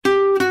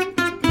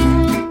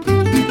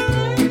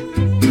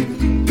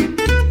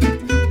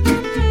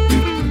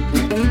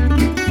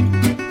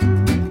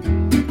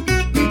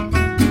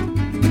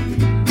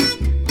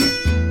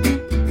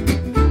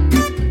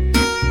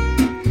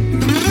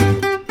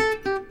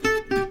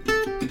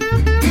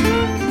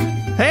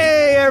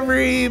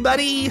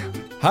buddy.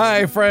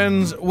 Hi,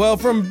 friends. Well,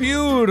 from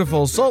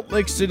beautiful Salt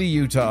Lake City,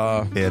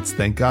 Utah, It's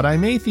Thank God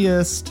I'm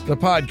Atheist. the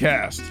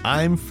podcast.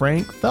 I'm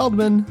Frank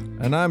Feldman.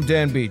 And I'm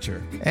Dan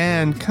Beecher.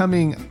 And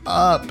coming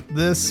up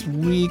this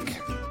week,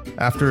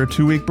 after a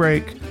 2-week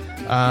break,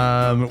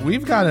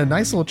 we've got a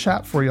nice little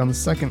chat for you on the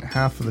second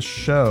half of the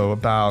show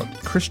about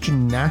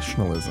Christian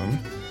nationalism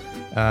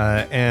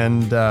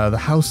and the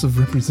House of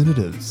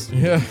Representatives.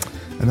 Yeah.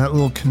 And that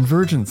little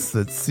convergence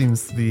that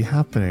seems to be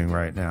happening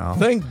right now.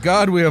 Thank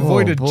God we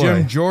avoided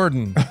Jim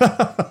Jordan.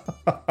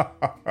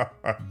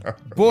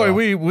 Boy,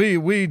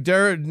 we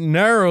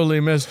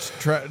narrowly missed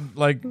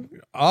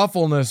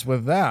awfulness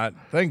with that.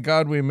 Thank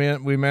God we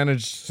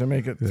managed to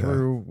make it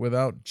through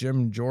without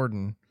Jim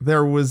Jordan.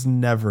 There was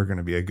never going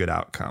to be a good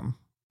outcome.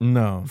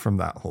 No. From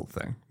that whole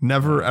thing.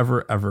 Never,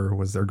 ever, ever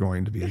was there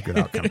going to be a good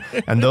outcome.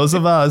 And those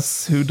of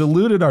us who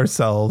deluded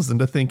ourselves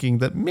into thinking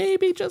that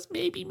maybe, just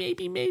maybe,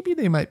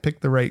 they might pick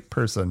the right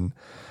person.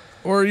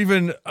 Or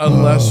even a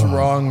less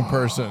wrong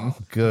person.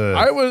 Good.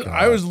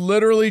 I was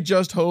literally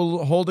just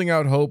holding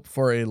out hope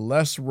for a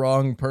less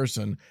wrong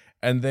person,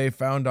 and they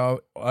found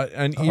out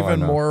an even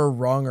more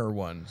wronger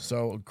one.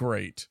 So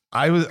great.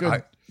 I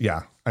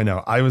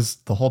know. I was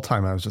the whole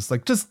time. I was just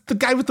like, just the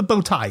guy with the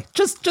bow tie.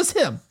 Just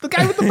him. The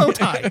guy with the bow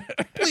tie.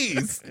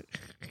 Please.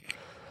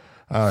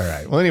 All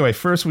right. Well, anyway,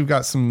 first we've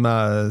got some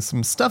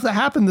stuff that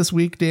happened this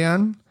week,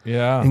 Dan.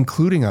 Yeah.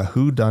 Including a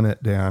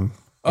whodunit, Dan.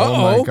 Uh-oh.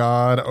 Oh my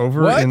God.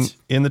 Over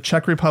in the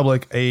Czech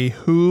Republic, a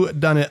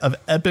whodunit of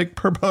epic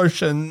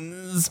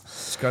proportions.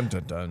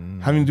 Skun-dun-dun.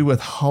 Having to do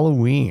with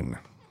Halloween.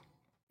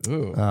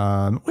 Ooh.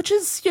 Which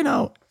is, I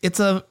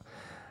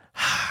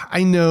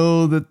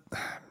know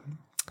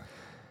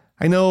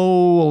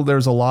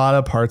there's a lot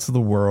of parts of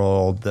the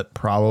world that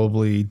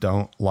probably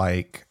don't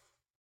like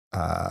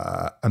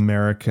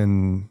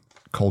American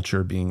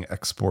culture being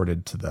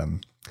exported to them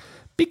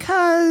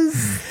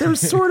because there's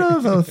sort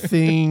of a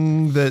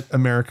thing that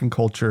American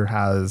culture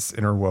has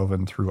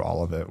interwoven through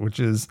all of it, which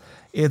is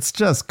it's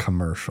just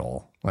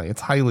commercial. Like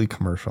it's highly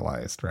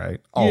commercialized, right?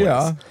 Always.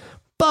 Yeah.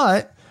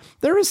 But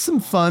there is some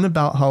fun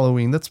about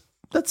Halloween that's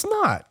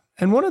not.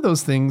 And one of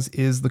those things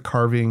is the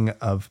carving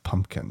of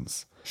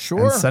pumpkins.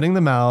 Sure. And setting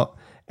them out,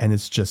 and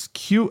it's just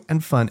cute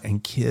and fun,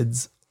 and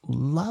kids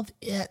love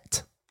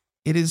it.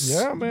 It is,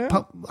 yeah, man.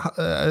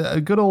 A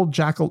good old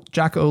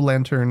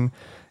jack-o'-lantern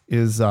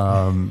is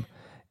Thank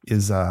a you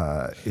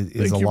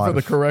lot for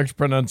the correct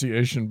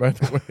pronunciation, by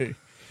the way.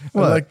 I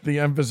like the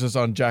emphasis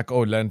on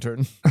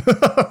jack-o'-lantern.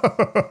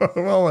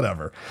 Well,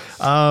 whatever.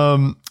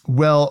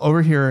 Well,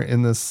 over here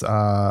in this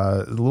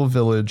little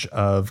village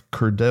of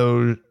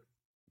Kurdejov.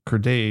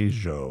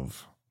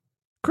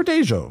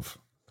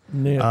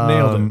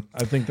 Nailed it.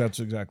 I think that's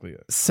exactly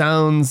it.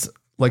 Sounds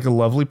like a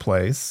lovely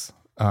place.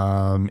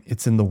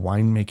 It's in the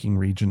winemaking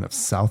region of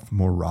South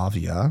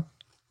Moravia.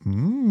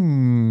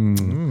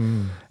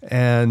 And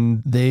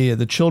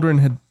the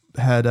children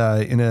had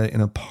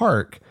in a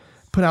park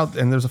put out,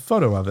 and there's a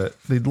photo of it.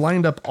 They'd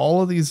lined up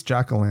all of these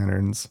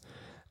jack-o'-lanterns,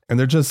 and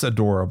they're just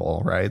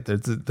adorable, right?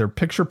 They're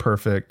picture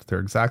perfect. They're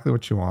exactly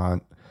what you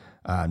want.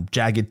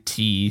 Jagged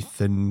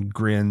teeth and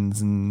grins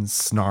and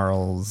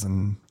snarls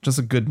and just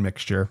a good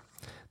mixture.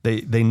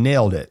 They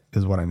nailed it,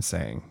 is what I'm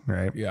saying,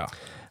 right? Yeah.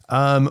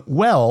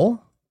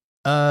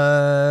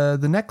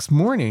 The next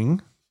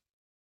morning,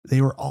 they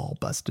were all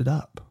busted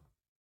up.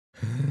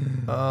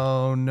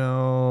 Oh,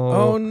 no.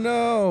 Oh,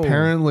 no.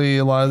 Apparently,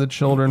 a lot of the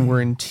children were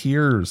in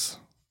tears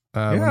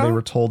when they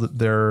were told that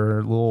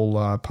their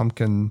little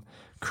pumpkin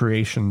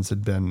creations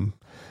had been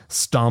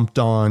stomped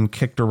on,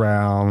 kicked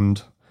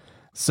around.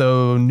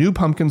 So new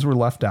pumpkins were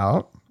left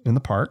out in the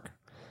park.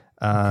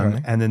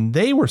 And then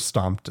they were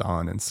stomped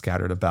on and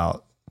scattered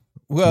about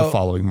the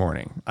following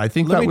morning. I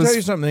think let me tell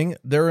you something.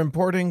 They're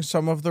importing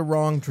some of the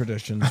wrong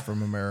traditions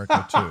from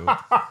America, too.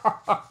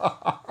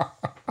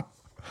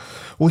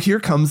 Well, here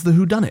comes the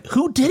whodunit.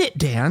 Who did it,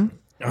 Dan?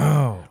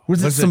 Oh.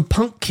 Was it some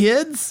punk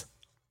kids?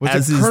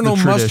 Was it Colonel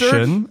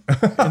Mustard?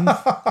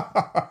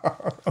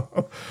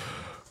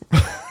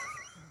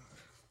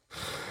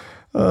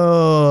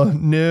 Oh,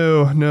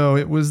 no.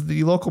 It was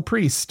the local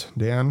priest,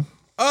 Dan.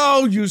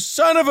 Oh, you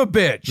son of a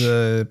bitch.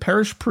 The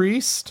parish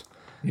priest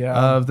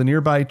of the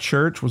nearby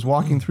church was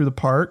walking through the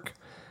park.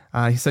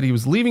 He said he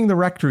was leaving the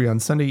rectory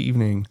on Sunday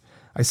evening.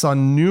 I saw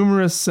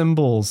numerous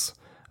symbols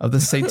of the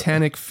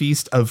satanic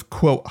feast of,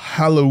 quote,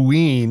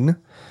 Halloween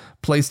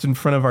placed in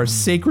front of our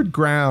sacred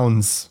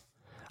grounds.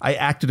 I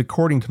acted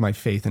according to my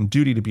faith and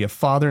duty to be a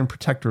father and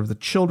protector of the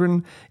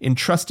children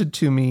entrusted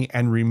to me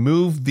and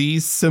removed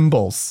these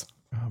symbols.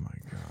 Oh, my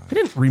God. I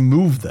didn't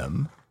remove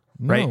them,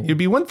 right? No. It'd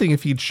be one thing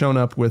if he'd shown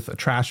up with a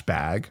trash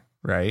bag,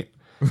 right?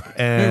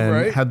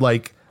 And had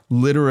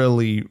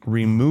literally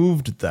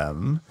removed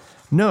them.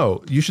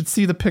 No, you should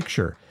see the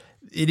picture.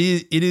 It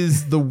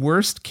is the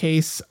worst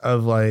case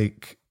of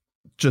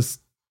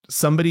just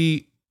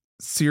somebody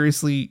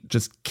seriously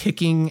just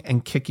kicking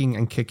and kicking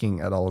and kicking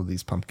at all of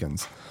these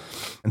pumpkins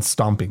and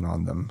stomping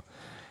on them.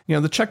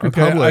 The Czech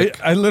Republic.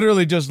 I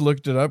literally just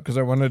looked it up because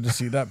I wanted to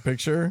see that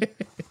picture.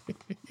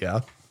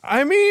 Yeah.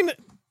 I mean,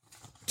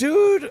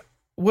 dude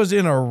was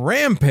in a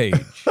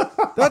rampage.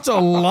 That's a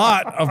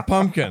lot of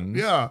pumpkins.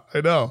 Yeah,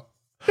 I know.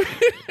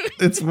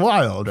 It's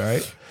wild,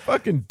 right?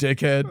 Fucking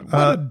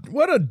dickhead.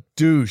 What a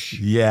douche.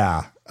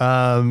 Yeah.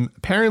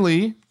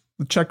 Apparently,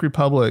 the Czech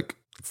Republic,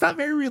 it's not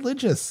very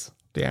religious,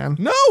 Dan.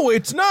 No,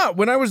 it's not.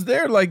 When I was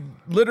there, like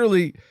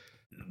literally,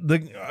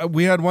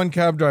 we had one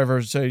cab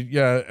driver say,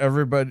 "Yeah,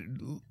 everybody."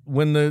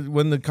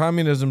 When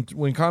communism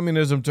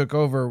took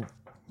over,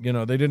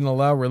 they didn't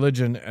allow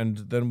religion, and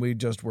then we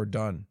just were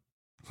done.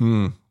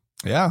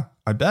 Yeah,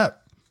 I bet.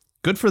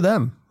 Good for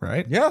them,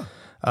 right? Yeah.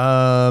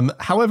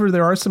 However,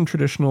 there are some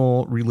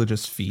traditional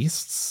religious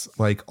feasts,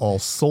 like All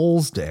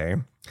Souls Day,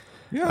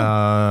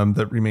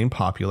 that remain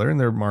popular, and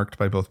they're marked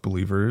by both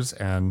believers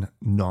and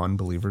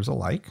non-believers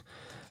alike.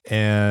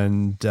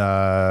 And,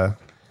 the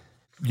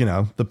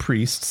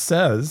priest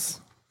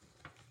says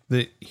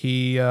that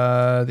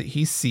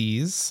he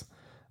sees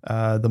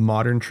the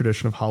modern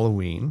tradition of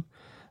Halloween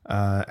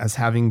as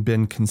having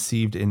been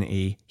conceived in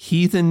a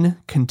heathen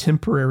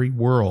contemporary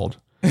world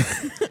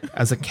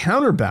as a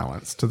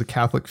counterbalance to the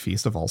Catholic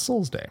feast of All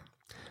Souls Day.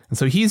 And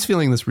so he's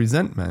feeling this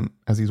resentment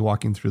as he's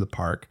walking through the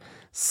park,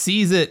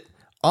 sees it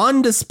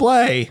on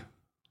display,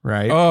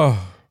 right? Oh.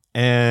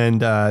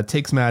 And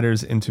takes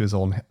matters into his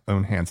own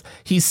hands.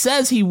 He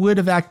says he would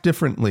have acted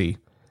differently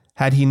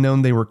had he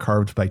known they were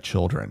carved by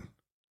children.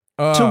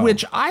 To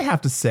which I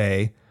have to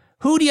say,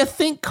 who do you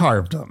think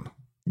carved them?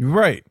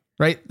 Right.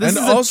 Right. This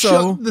and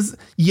also,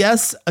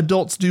 yes,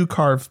 adults do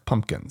carve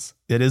pumpkins.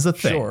 It is a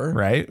thing, sure.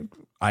 Right?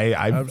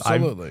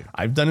 Absolutely.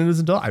 I've done it as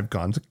an adult. I've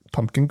gone to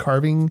pumpkin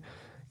carving,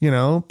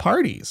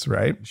 parties,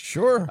 right?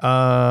 Sure.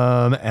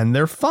 And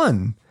they're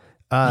fun.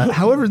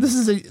 However, this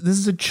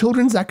is a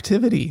children's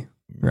activity,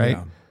 right?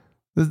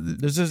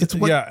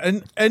 Yeah.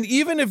 And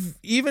even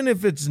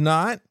if it's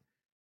not,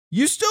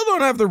 you still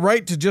don't have the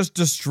right to just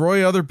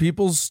destroy other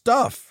people's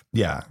stuff.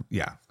 Yeah.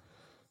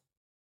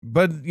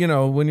 But,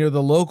 when you're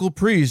the local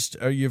priest,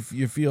 you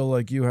feel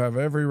like you have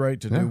every right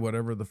to do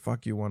whatever the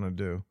fuck you want to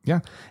do.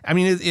 Yeah. I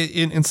mean,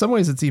 in some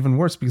ways, it's even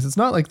worse because it's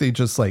not like they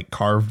just like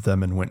carved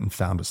them and went and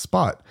found a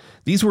spot.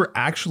 These were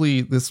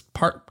actually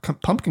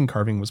pumpkin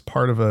carving was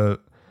part of a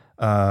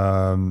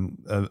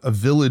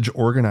village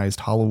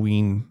organized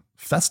Halloween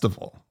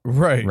festival.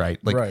 Right. Right.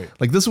 Right.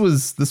 Like this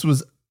was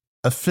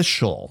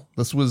official.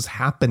 This was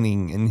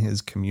happening in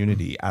his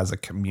community as a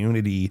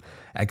community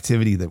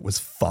activity that was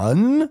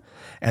fun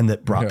and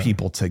that brought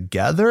people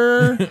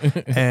together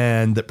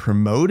and that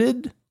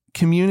promoted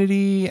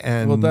community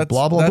and blah,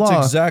 blah, blah.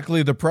 That's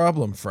exactly the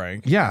problem,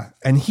 Frank. Yeah.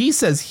 And he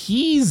says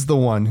he's the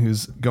one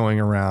who's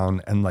going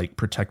around and like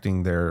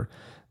protecting the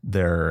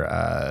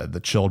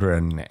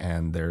children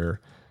and their,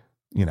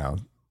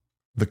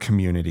 the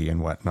community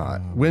and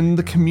whatnot. When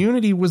the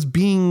community was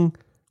being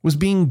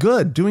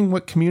good, doing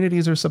what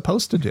communities are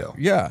supposed to do.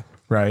 Yeah.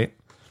 Right.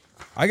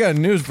 I got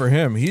news for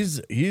him.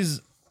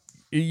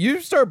 You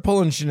start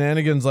pulling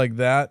shenanigans like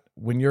that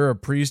when you're a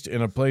priest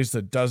in a place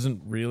that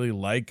doesn't really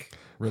like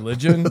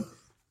religion.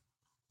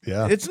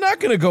 Yeah. It's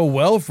not going to go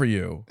well for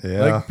you.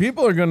 Yeah. Like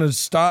people are going to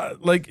stop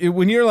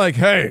when you're like,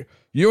 "Hey,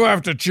 you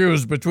have to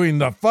choose between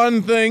the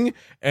fun thing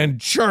and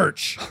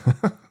church."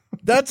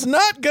 That's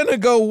not going to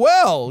go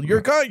well. You're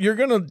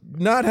going to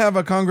not have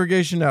a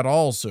congregation at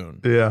all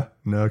soon. Yeah,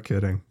 no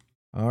kidding.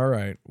 All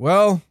right.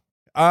 Well,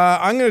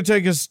 I'm going to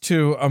take us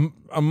to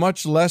a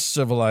much less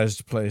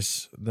civilized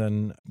place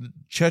than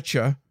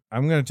Czechia.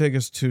 I'm going to take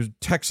us to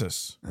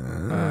Texas,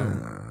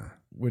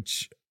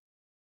 which,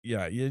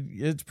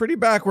 it's pretty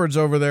backwards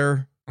over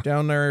there,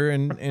 down there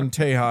in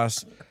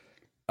Tejas.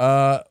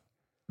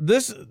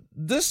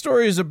 This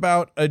story is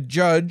about a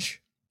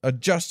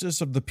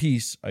justice of the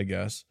peace, I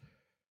guess.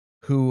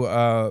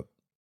 Who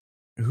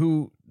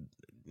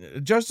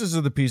Justice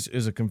of the Peace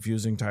is a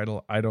confusing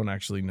title. I don't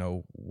actually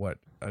know what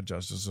a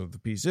Justice of the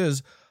Peace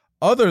is,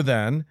 other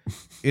than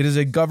it is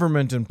a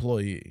government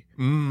employee.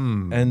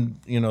 And,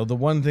 the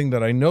one thing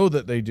that I know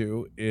that they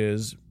do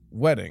is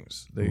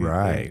weddings.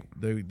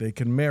 They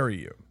can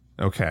marry you.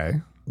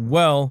 Okay.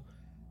 Well,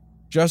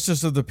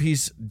 Justice of the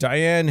Peace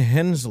Diane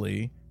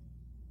Hensley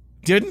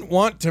didn't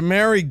want to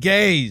marry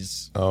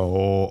gays.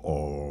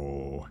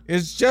 Oh.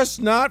 It's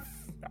just not...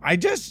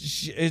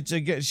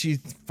 she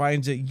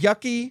finds it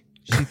yucky.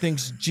 She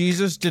thinks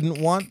Jesus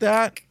didn't want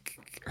that.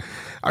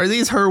 Are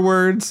these her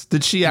words?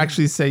 Did she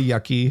actually say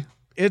yucky?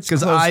 It's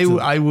because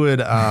I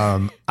would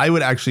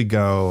actually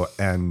go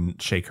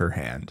and shake her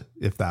hand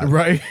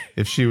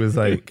if she was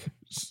like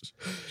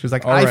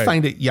I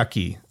find it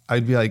yucky.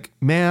 I'd be like,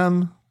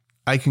 "Ma'am,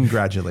 I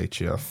congratulate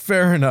you."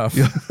 Fair enough.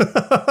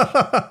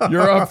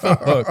 You're off the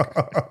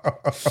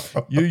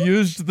hook. You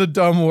used the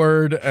dumb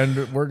word,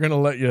 and we're going to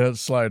let you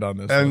slide on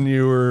this. And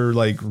you were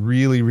like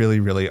really, really,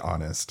 really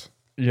honest.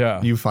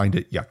 Yeah. You find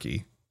it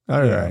yucky.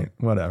 All right.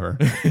 Whatever.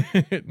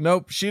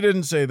 Nope. She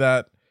didn't say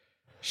that.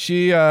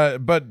 She,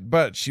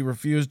 but she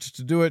refused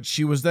to do it.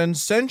 She was then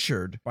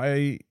censured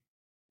by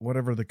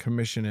whatever the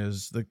commission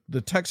is,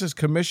 the Texas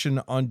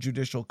Commission on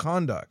Judicial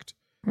Conduct.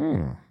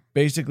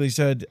 Basically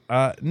said,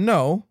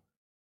 no.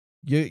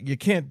 You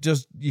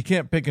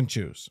can't pick and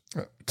choose.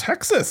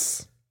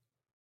 Texas.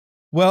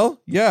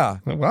 Well, yeah.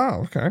 Oh,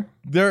 wow. Okay.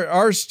 There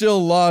are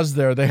still laws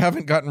there. They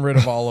haven't gotten rid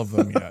of all of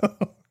them yet.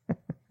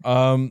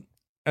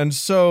 And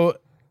so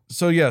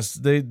yes,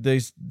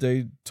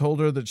 they told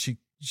her that she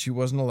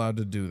wasn't allowed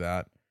to do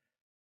that.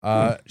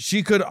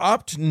 She could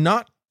opt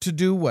not to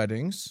do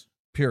weddings,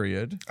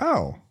 period.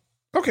 Oh,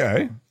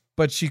 okay.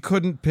 But she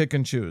couldn't pick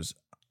and choose.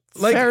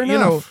 Fair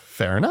enough.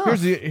 Fair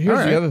enough. Here's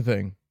the other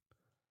thing.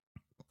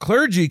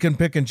 Clergy can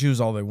pick and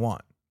choose all they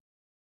want.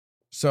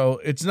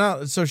 So it's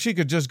not, so she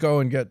could just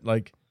go and get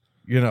go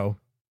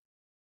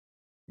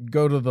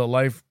to the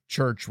Life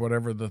Church,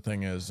 whatever the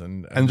thing is,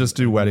 and just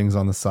do weddings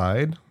on the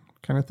side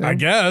kind of thing. I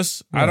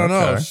guess. Yeah, I don't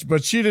know. okay.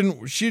 But she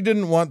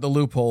didn't want the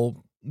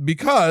loophole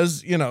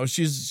because,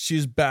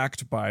 she's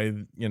backed by,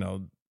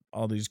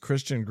 all these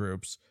Christian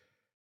groups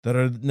that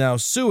are now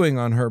suing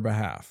on her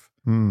behalf.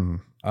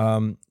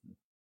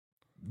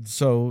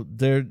 So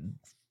their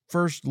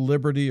First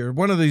Liberty or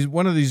one of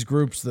these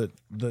groups that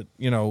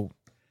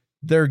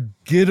they're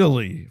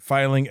giddily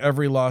filing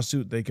every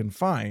lawsuit they can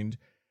find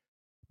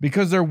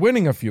because they're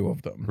winning a few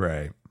of them.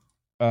 Right.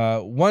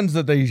 Ones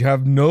that they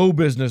have no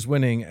business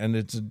winning, and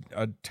it's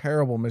a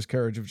terrible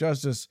miscarriage of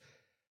justice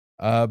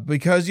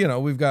because,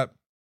 we've got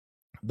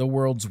the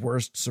world's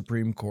worst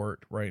Supreme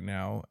Court right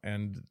now,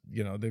 and,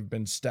 they've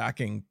been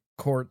stacking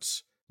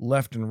courts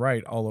left and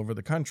right all over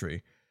the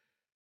country.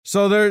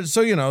 So they're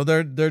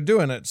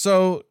doing it.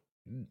 So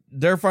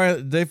they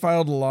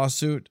filed a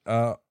lawsuit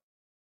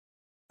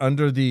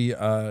under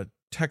the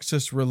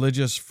Texas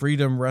Religious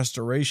Freedom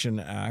Restoration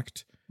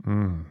Act.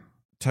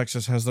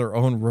 Texas has their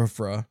own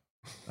RFRA.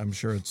 I'm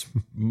sure it's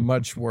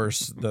much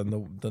worse than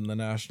the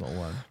national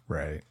one.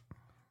 Right.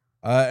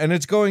 And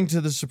it's going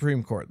to the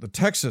Supreme Court, the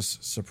Texas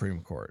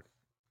Supreme Court.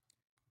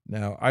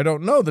 Now, I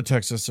don't know the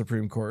Texas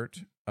Supreme Court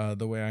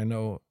the way I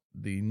know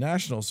the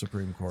national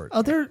Supreme Court.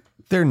 Oh,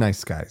 they're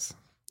nice guys.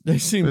 They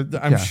seem.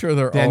 I'm sure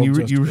they're Dan, all. you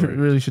just great.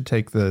 really should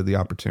take the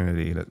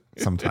opportunity to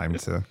sometime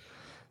to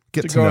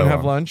get to go know and have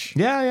them. lunch.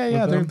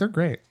 Yeah. They're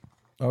great.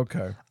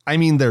 Okay. I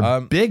mean,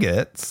 they're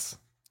bigots,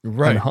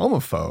 right? And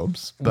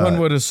homophobes. But, One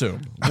would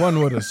assume.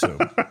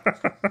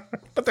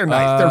 But they're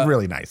nice. They're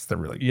really nice. They're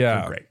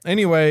great.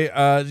 Anyway,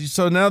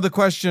 so now the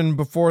question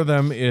before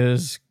them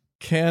is: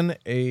 can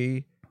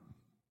a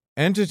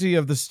entity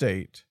of the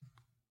state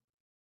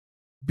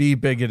be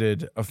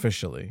bigoted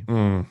officially?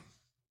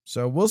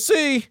 So we'll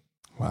see.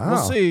 Wow. We'll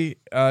see.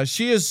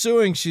 She is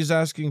suing. She's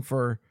asking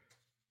for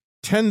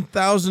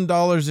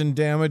 $10,000 in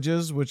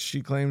damages, which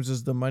she claims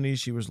is the money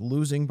she was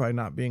losing by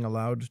not being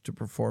allowed to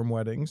perform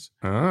weddings.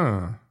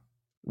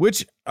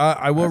 Which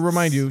I will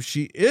remind you,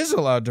 she is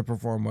allowed to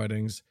perform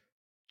weddings.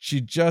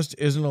 She just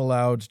isn't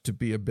allowed to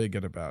be a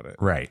bigot about it.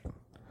 Right.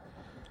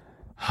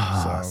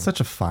 Such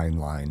a fine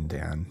line,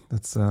 Dan.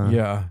 That's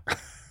yeah.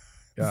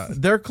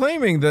 They're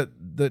claiming that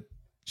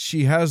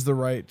she has the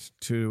right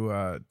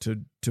to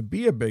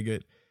be a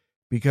bigot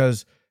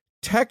because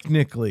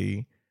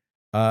technically,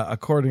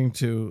 according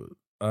to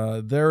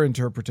their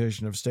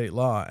interpretation of state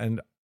law,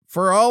 and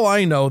for all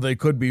I know, they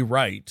could be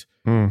right.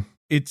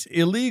 It's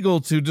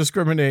illegal to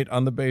discriminate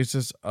on the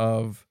basis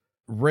of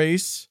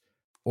race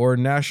or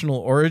national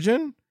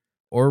origin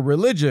or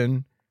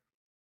religion,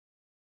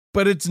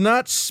 but it's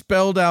not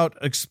spelled out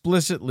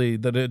explicitly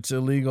that it's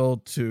illegal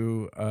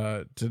to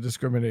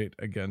discriminate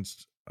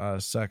against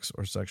sex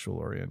or sexual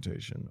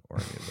orientation or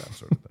any of that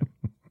sort of thing.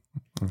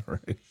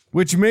 right.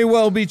 Which may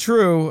well be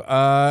true,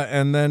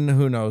 and then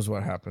who knows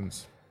what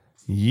happens.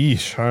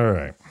 Yeesh. All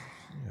right.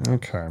 Yeah.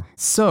 Okay.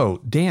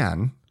 So,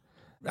 Dan,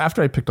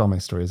 after I picked all my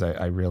stories,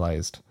 I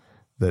realized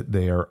that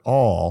they are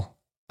all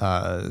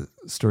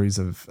stories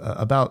of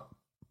about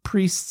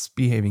priests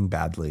behaving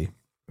badly.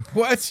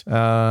 What?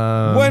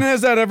 When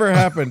has that ever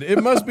happened?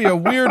 It must be a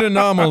weird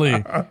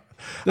anomaly.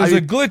 There's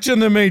a glitch in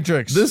the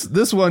matrix.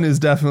 This one is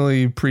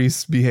definitely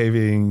priests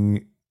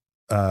behaving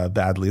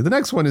badly. The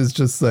next one is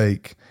just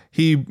like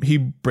he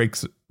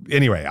breaks.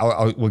 Anyway,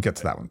 we'll get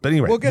to that one. But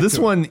anyway, this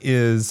one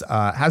is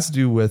has to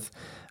do with,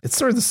 it's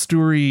sort of the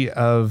story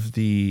of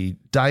the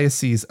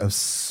Diocese of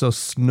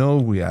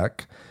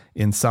Sosnowiec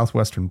in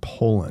southwestern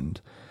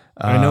Poland.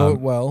 I know it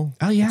well.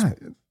 Oh yeah.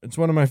 It's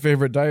one of my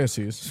favorite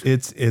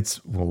dioceses.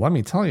 It's well, let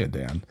me tell you,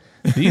 Dan.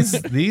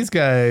 These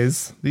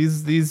guys,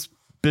 these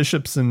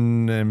bishops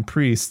and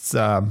priests,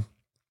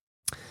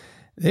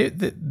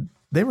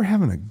 they were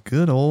having a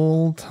good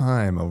old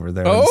time over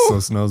there in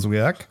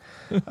Sosnowiec.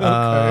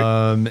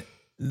 Okay.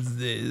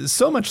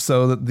 So much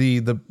so that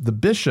the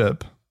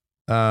bishop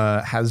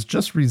has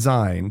just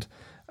resigned.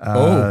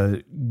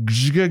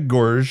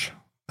 Grzegorz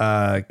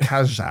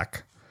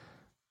Kazak.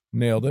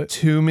 Nailed it.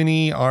 Too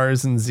many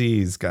R's and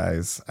Z's,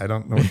 guys. I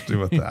don't know what to do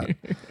with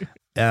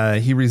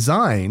that. He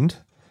resigned,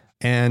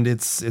 and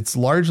it's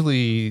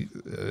largely,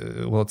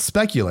 it's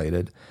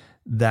speculated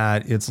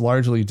that it's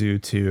largely due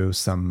to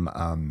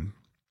some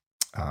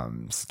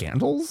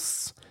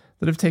scandals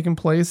that have taken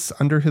place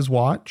under his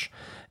watch,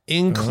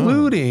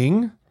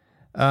 including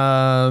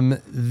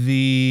a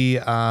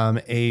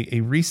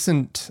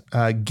recent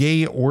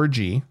gay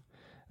orgy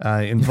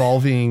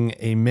involving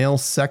a male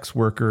sex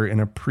worker in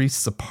a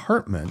priest's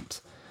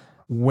apartment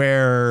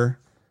where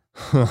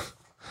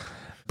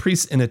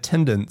priests in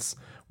attendance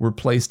were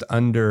placed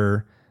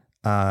under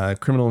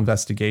criminal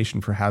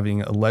investigation for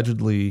having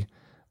allegedly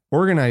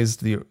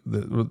organized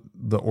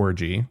the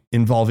orgy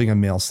involving a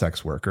male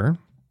sex worker.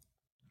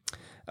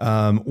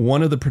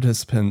 One of the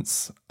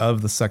participants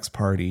of the sex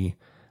party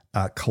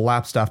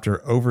collapsed after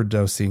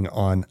overdosing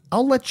on,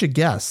 I'll let you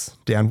guess,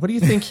 Dan, what do you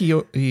think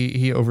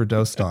he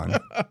overdosed on?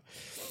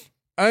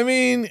 I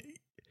mean,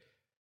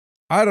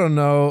 I don't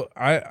know.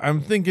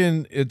 I'm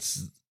thinking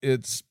it's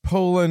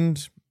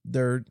Poland.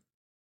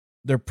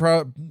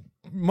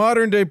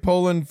 Modern day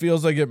Poland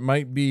feels like it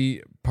might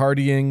be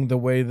partying the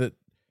way that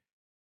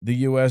the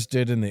U.S.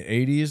 did in the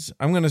 80s.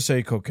 I'm going to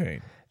say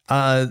cocaine.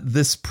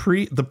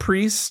 The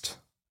priest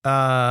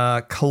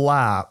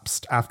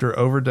collapsed after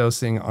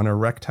overdosing on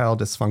erectile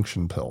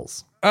dysfunction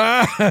pills.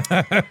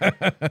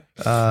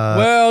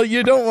 Well,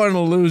 you don't want to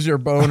lose your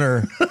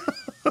boner.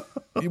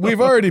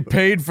 We've already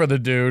paid for the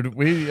dude.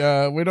 We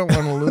don't want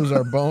to lose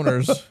our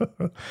boners.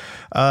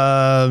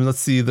 Let's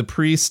see. The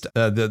priest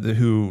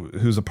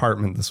whose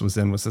apartment this was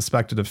in was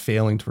suspected of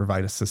failing to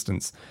provide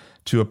assistance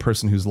to a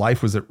person whose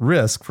life was at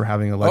risk for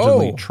having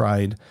allegedly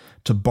tried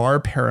to bar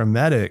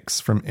paramedics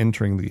from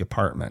entering the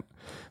apartment.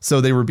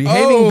 So they were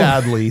behaving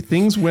badly.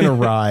 Things went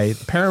awry.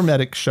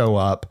 Paramedics show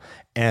up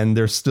and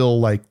they're still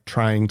like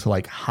trying to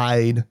like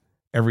hide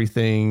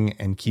everything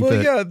and keep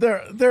it. Yeah,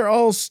 they're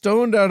all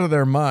stoned out of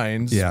their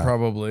minds. Yeah.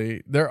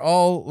 Probably. They're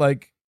all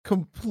like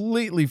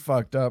completely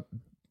fucked up.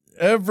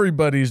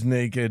 Everybody's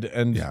naked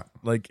and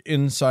like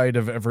inside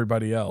of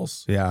everybody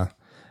else. Yeah.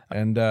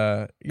 And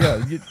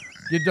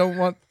you don't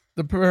want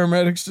the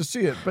paramedics to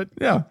see it, but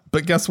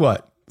guess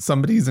what?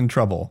 Somebody's in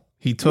trouble.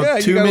 He took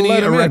too many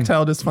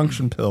erectile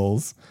dysfunction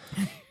pills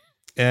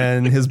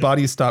and his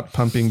body stopped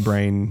pumping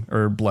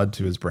blood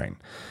to his brain.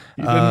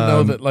 You didn't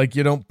know that, like,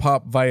 you don't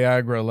pop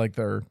Viagra like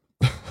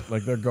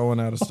they're going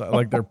out of style,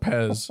 like they're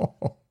Pez.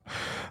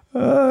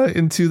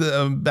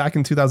 Back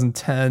in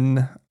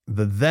 2010,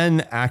 the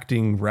then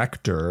acting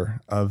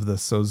rector of the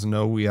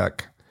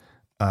Sosnowiec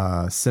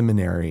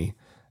seminary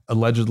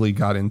allegedly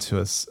got into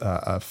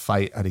a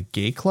fight at a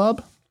gay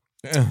club.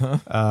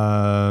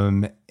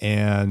 And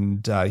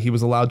he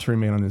was allowed to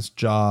remain on his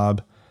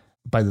job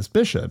by this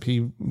bishop.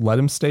 He let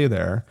him stay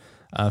there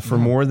for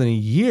more than a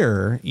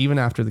year, even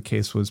after the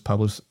case was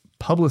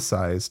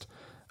publicized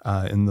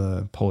in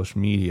the Polish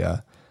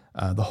media.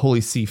 The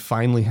Holy See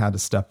finally had to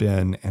step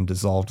in and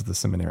dissolved the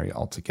seminary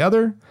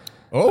altogether.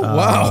 Oh,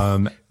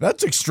 wow.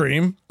 That's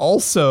extreme.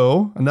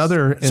 Also,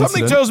 another incident.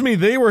 Something tells me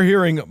they were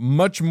hearing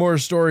much more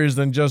stories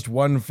than just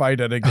one fight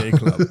at a gay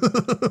club.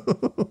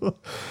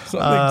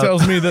 Something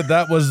tells me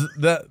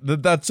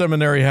that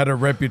seminary had a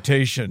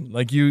reputation.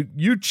 Like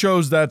you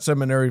chose that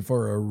seminary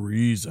for a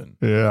reason.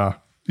 Yeah.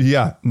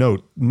 Yeah. No,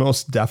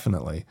 most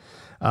definitely.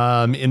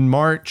 In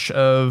March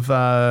of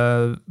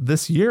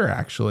this year,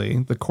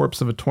 actually, the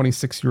corpse of a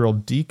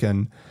 26-year-old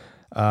deacon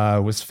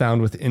was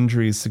found with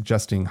injuries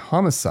suggesting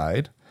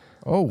homicide.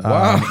 Oh,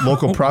 wow.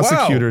 Local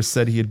prosecutors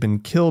said he had been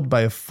killed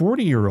by a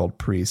 40-year-old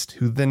priest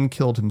who then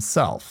killed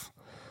himself.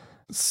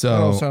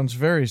 So sounds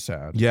very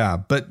sad. Yeah,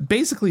 but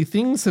basically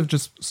things have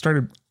just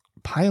started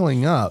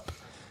piling up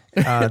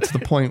to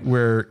the point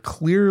where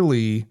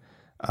clearly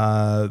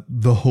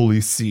the Holy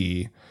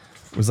See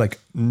was like,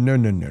 no.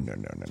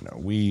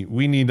 We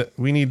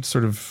need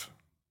sort of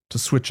to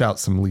switch out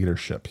some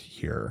leadership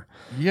here.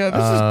 Yeah,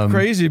 this is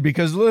crazy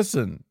because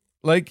listen,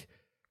 like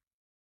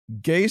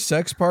gay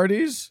sex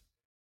parties,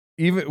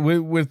 even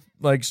with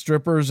like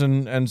strippers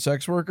and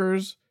sex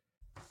workers,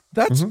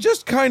 that's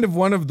just kind of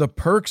one of the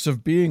perks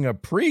of being a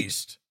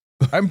priest.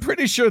 I'm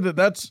pretty sure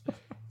that's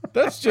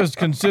just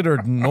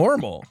considered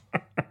normal.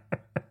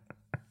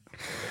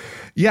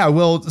 Yeah,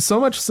 well, so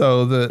much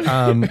so that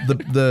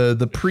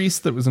the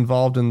priest that was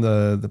involved in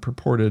the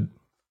purported,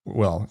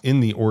 in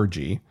the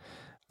orgy,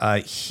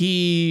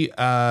 he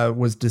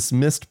was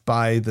dismissed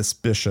by this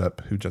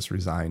bishop who just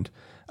resigned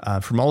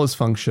from all his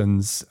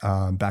functions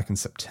back in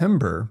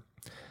September.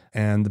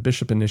 And the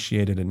bishop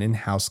initiated an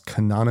in-house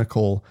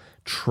canonical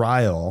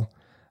trial,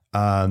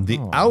 the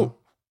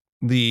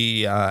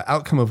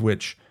outcome of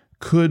which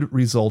could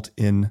result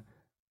in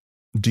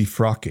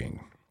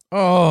defrocking.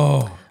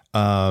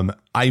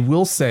 I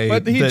will say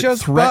but he that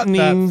just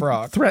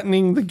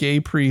threatening the gay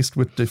priest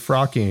with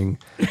defrocking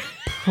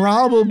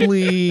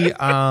probably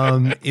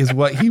is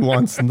what he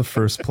wants in the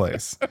first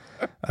place.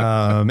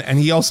 And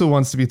he also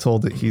wants to be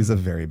told that he's a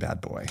very bad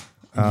boy.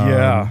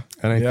 And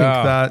I think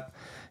that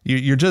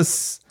you're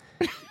just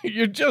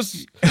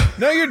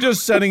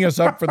setting us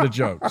up for the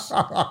jokes.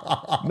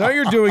 Now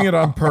you're doing it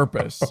on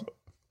purpose.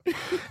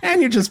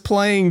 And you're just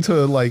playing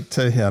to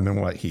him and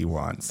what he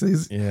wants.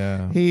 He's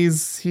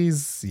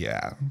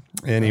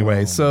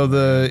Anyway,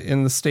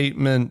 in the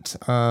statement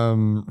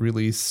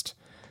released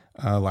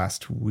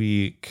last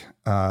week,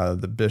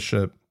 the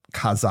bishop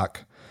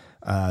Kazak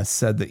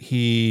said that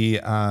he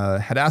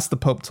had asked the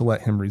Pope to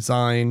let him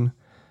resign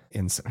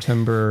in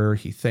September.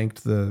 He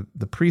thanked the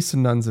priests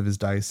and nuns of his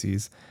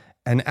diocese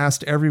and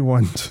asked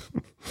everyone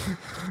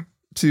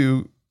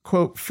to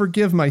quote,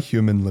 forgive my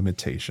human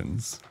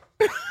limitations.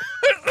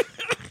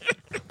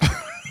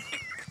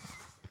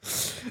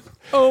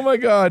 Oh my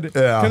God.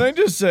 Yeah. Can I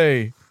just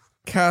say,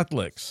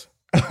 Catholics,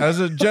 as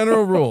a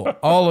general rule,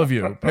 all of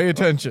you, pay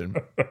attention.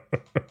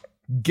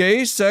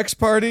 Gay sex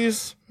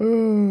parties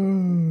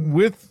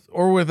with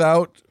or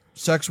without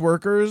sex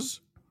workers,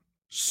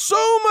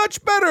 so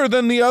much better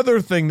than the other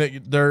thing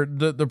that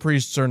the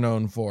priests are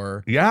known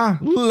for. Yeah.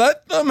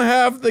 Let them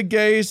have the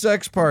gay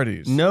sex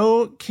parties.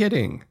 No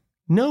kidding.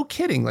 No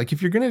kidding. Like,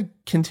 if you're going to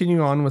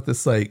continue on with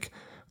this, like,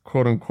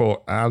 quote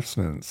unquote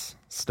abstinence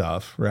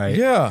stuff, right?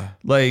 Yeah.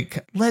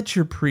 Like, let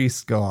your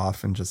priests go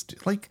off and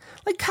just like,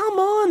 come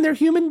on, they're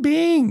human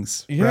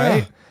beings, Yeah.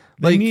 right?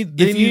 They Like,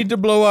 need to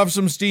blow off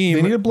some steam.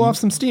 They need to blow off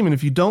some steam. And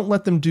if you don't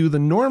let them do the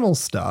normal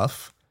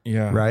stuff,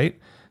 Yeah. right,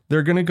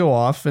 they're going to go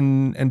off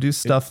and do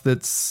stuff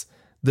that's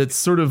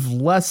sort of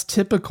less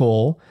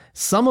typical,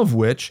 some of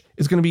which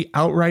is going to be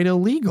outright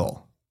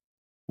illegal.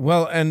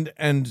 Well,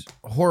 and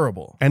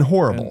horrible. And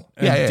horrible.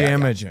 And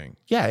damaging.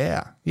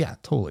 Yeah,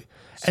 totally.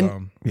 So.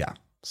 And yeah.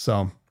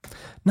 So,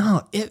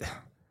 no,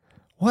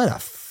 what a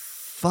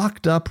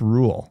fucked up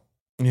rule.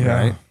 Yeah.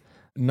 Right?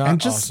 Not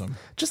and just, awesome.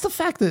 Just the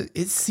fact that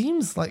it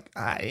seems like,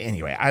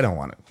 anyway, I don't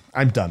want it.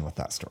 I'm done with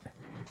that story.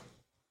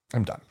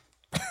 I'm done.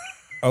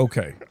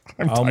 Okay.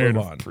 I'll move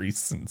move on.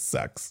 Priests and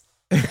sex.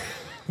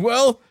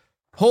 Well,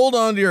 hold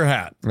on to your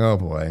hat. Oh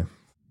boy.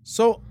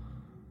 So,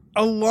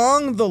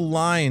 along the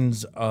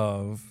lines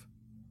of,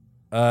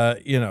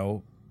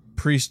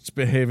 priests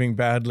behaving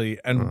badly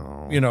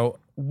and,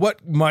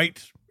 what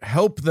might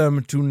help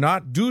them to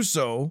not do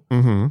so.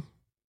 Mm-hmm.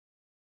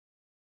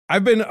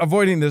 I've been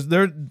avoiding this.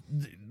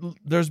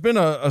 There's been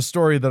a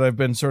story that I've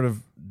been sort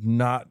of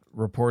not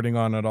reporting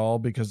on at all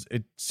because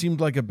it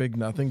seemed like a big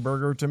nothing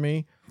burger to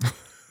me.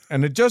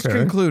 And it just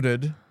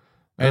concluded,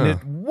 and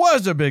it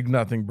was a big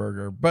nothing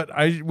burger, but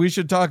we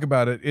should talk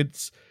about it.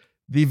 It's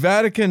the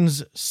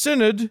Vatican's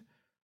Synod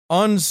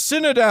on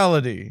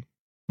Synodality.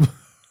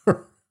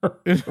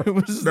 It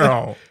was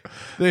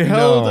they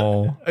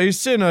held a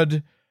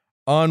synod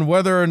on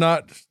whether or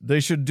not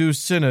they should do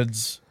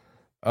synods,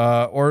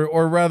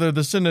 or rather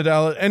the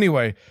synodality.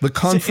 Anyway, the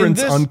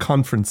conference on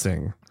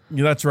conferencing.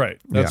 Yeah, that's right.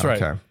 That's right.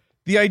 Okay.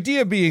 The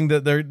idea being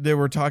that they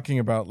were talking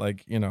about,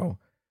 like,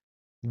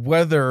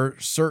 whether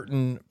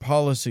certain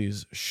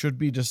policies should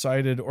be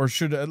decided or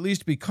should at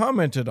least be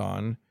commented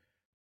on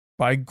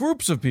by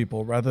groups of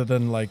people rather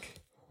than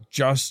like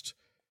just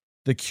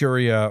the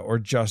curia or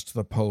just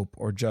the pope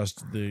or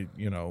just the,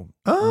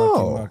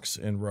 mucks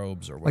in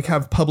robes or whatever. Like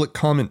have public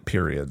comment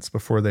periods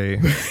before they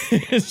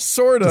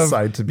sort of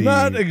decide to be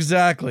not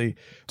exactly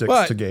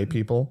dicks to gay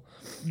people.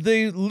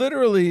 The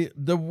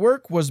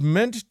work was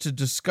meant to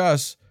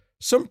discuss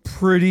some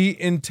pretty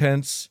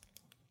intense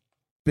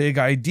big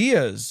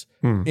ideas,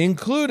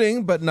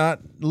 including but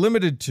not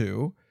limited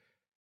to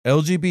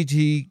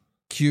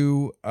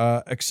LGBTQ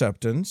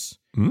acceptance,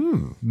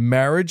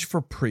 marriage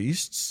for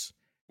priests,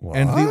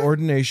 and the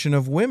ordination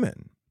of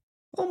women.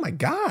 Oh my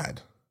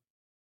God.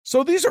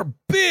 So these are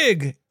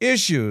big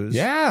issues.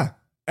 Yeah.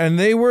 And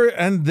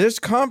this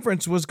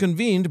conference was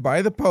convened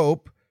by the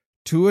Pope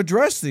to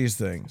address these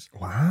things.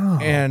 Wow.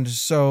 And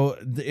so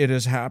it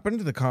has happened.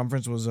 The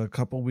conference was a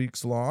couple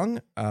weeks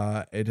long.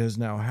 It has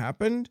now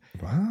happened.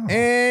 Wow.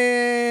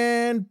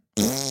 And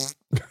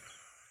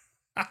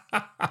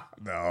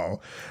no.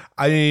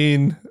 I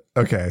mean,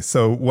 okay.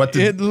 So what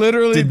did it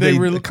literally they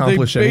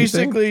accomplish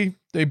anything?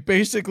 They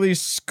basically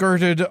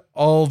skirted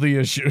all the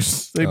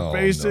issues.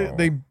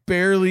 They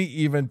barely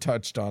even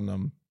touched on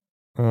them.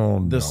 Oh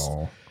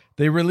no.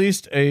 They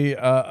released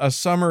a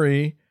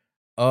summary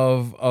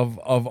of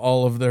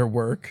all of their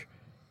work.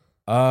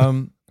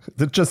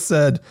 That just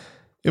said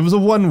it was a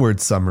one-word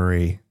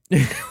summary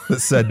that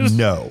said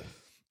no.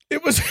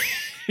 It was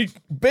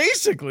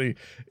basically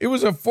it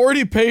was a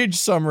 40-page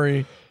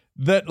summary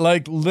that,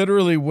 like,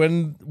 literally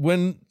when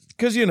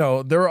because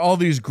there are all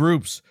these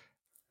groups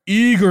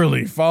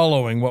eagerly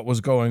following what was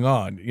going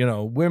on,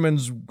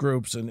 women's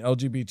groups and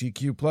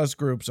LGBTQ plus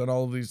groups and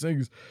all of these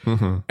things.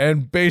 Mm-hmm.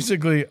 And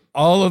basically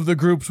all of the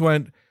groups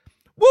went,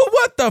 well,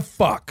 what the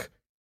fuck?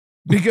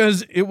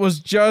 Because it was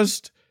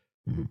just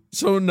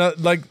so not,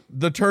 like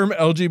the term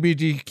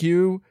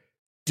LGBTQ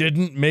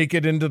didn't make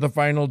it into the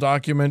final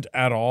document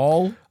at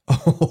all.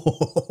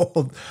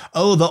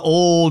 Oh, the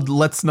old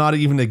let's not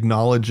even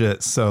acknowledge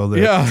it so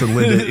that to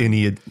limit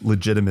any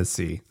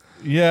legitimacy.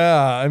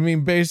 Yeah, I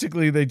mean,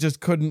 basically they just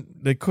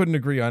couldn't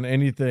agree on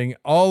anything.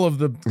 All of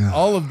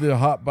the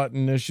hot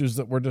button issues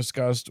that were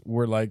discussed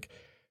were like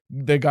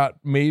they got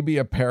maybe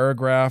a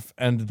paragraph,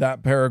 and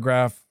that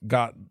paragraph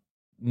got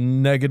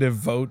negative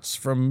votes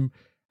from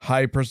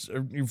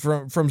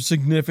from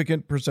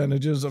significant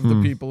percentages of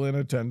the people in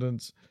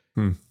attendance.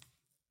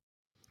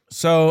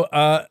 So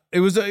it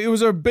was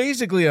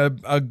basically a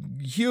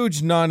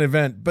huge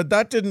non-event, but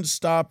that didn't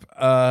stop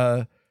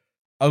a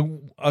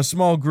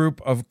small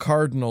group of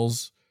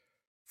cardinals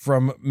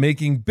from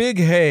making big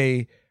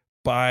hay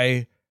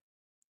by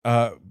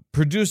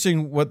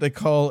producing what they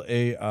call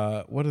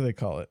what do they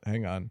call it?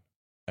 Hang on.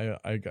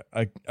 I got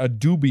a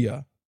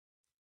dubia.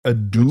 A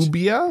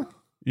dubia?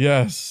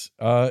 Yes.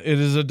 It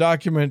is a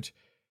document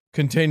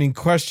containing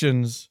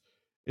questions.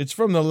 It's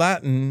from the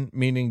Latin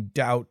meaning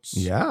doubts.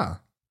 Yeah.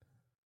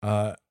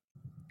 And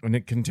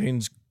it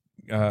contains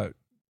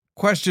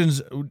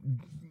questions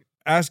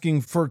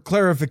asking for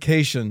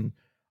clarification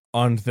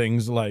on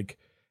things like,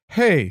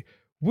 hey,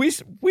 we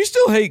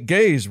still hate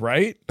gays,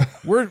 right?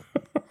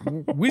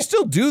 We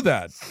still do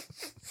that.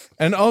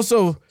 And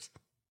also,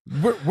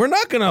 we're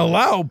not going to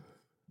allow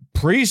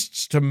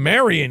priests to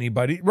marry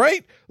anybody,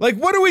 right? Like,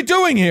 what are we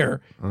doing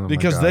here? Oh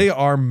because they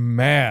are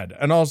mad.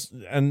 And also,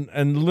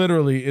 and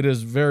literally it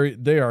is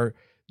they are,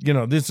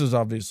 this is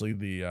obviously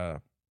the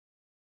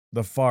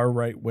far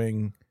right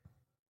wing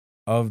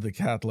of the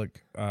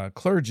Catholic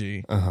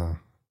clergy,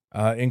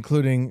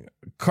 including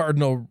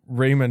Cardinal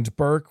Raymond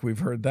Burke. We've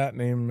heard that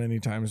name many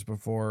times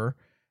before.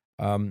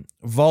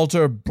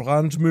 Walter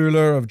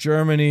Brandmüller of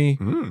Germany,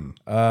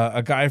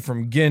 a guy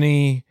from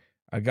Guinea,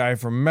 a guy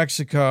from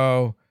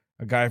Mexico,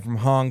 a guy from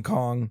Hong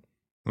Kong,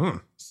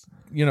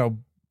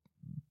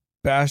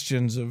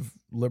 bastions of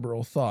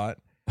liberal thought.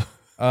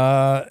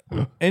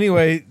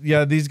 Anyway,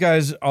 yeah, these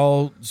guys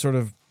all sort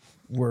of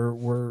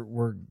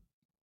were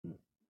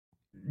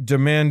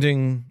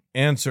demanding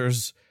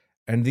answers,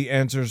 and the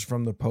answers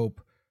from the Pope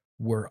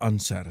were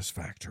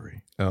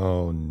unsatisfactory.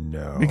 Oh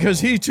no. Because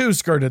he too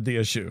skirted the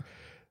issue.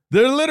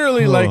 They're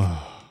literally like,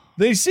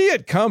 they see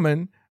it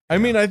coming. I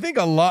mean, I think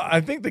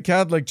the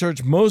Catholic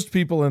Church, most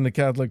people in the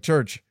Catholic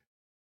Church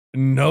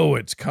know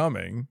it's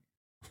coming.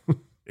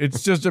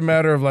 It's just a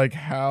matter of like,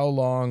 how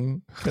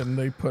long can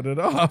they put it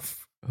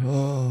off?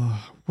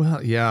 Oh,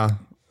 well, yeah.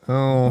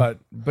 Oh,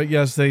 but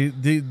yes,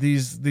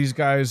 these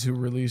guys who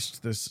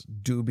released this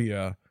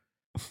dubia,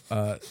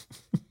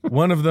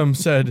 one of them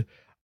said,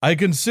 I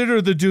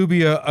consider the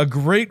dubia a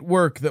great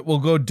work that will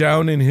go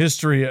down in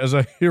history as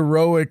a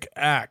heroic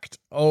act.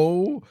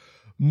 Oh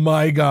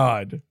my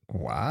God.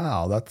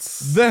 Wow. That's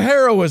the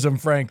heroism,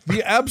 Frank,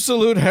 the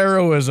absolute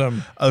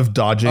heroism of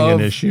dodging an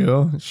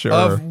issue.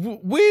 Sure.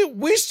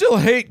 We still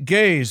hate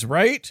gays,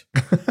 right?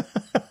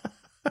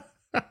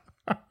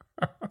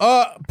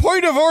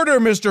 Point of order,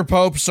 Mr.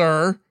 Pope,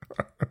 sir.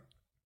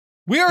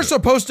 We are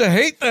supposed to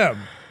hate them.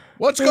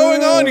 What's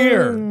going on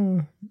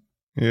here?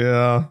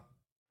 Yeah.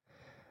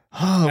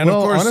 And well,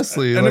 of course,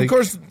 honestly, of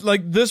course,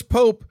 this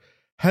Pope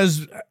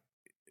has,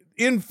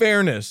 in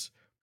fairness,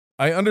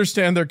 I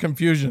understand their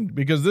confusion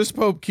because this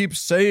Pope keeps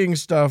saying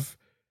stuff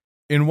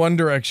in one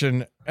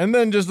direction and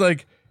then just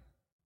like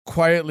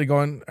quietly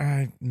going,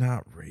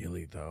 not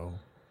really though.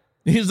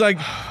 He's like,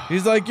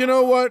 you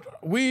know what?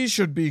 We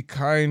should be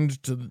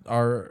kind to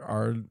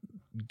our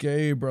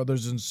gay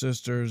brothers and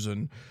sisters,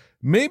 and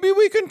maybe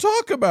we can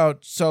talk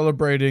about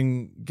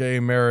celebrating gay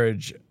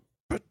marriage.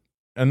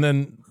 And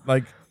then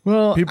like,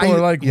 well, people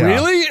are like,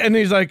 really? And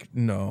he's like,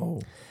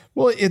 no.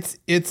 Well, it's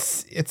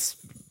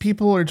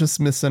people are just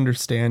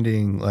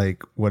misunderstanding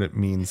like what it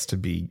means to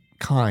be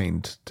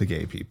kind to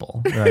gay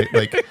people, right?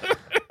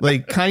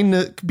 Like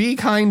be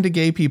kind to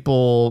gay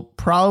people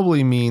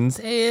probably means,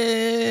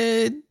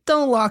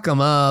 don't lock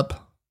them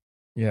up.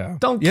 Yeah.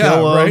 Don't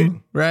kill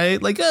them,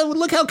 right? Like,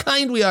 look how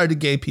kind we are to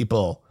gay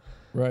people.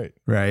 Right.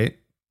 Right.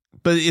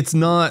 But it's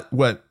not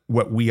what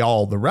we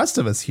all, the rest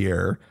of us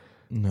here,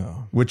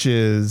 no, which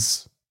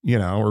is,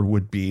 or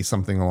would be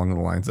something along the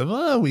lines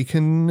of, we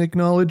can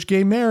acknowledge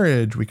gay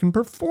marriage. We can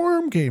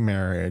perform gay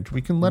marriage.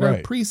 We can let our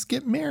priests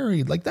get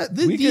married like that.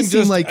 These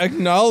seem like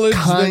acknowledge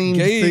kind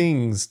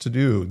things to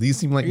do. These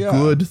seem like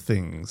good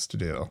things to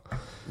do.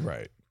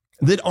 Right.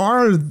 That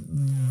are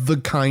the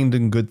kind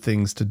and good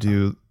things to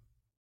do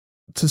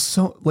to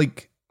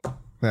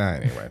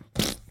anyway.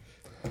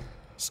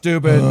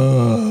 Stupid.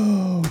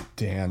 Oh,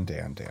 Dan.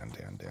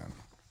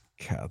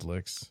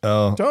 Catholics.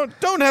 Oh.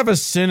 Don't have a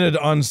synod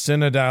on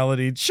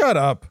synodality. Shut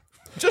up.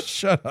 Just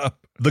shut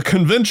up. The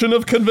convention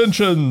of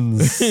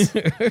conventions.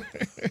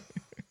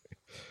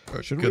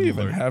 Should we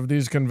even have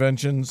these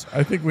conventions?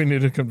 I think we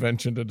need a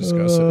convention to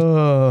discuss it.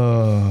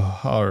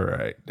 All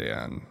right,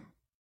 Dan.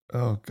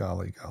 Oh,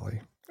 golly.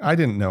 I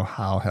didn't know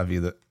how heavy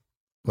that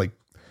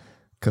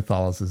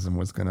Catholicism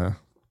was going to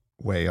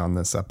weigh on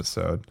this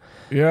episode.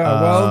 Yeah,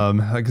 well,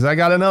 because I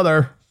got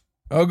another.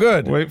 Oh,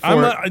 good. Wait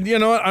for it. You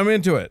know what? I'm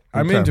into it.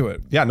 I'm into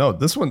it. Yeah, no,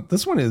 this one,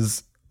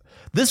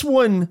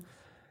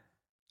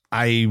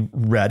 I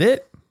read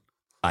it.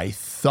 I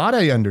thought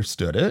I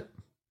understood it.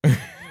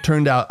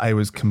 Turned out I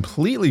was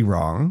completely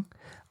wrong.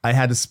 I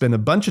had to spend a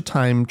bunch of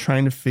time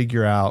trying to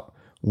figure out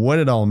what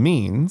it all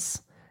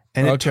means.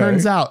 And it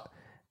turns out,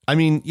 I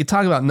mean, you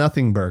talk about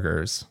nothing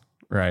burgers,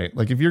 right?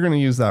 Like if you're going to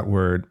use that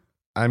word,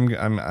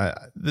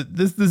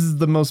 this is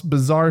the most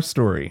bizarre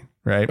story,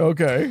 right?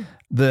 Okay.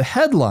 The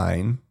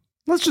headline,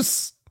 let's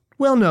just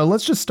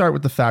start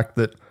with the fact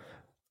that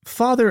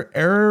Father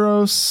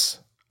Eros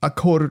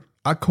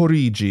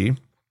Akorigi,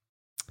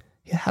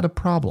 he had a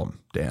problem,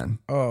 Dan.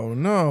 Oh,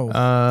 no.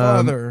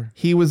 Father.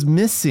 He was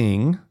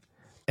missing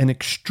an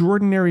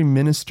extraordinary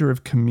minister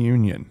of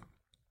communion.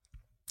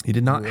 He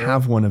did not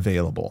have one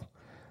available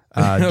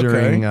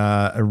during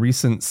a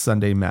recent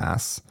Sunday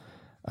Mass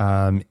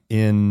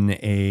in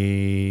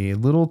a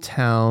little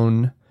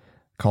town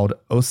called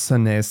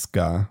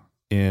Ossanesca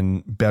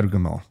in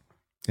Bergamo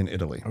in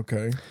Italy.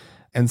 Okay.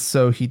 And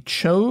so he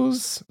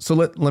chose, so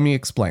let me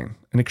explain.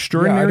 An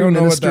extraordinary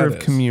minister of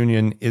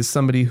communion is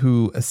somebody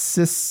who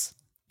assists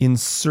in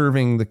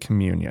serving the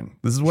communion.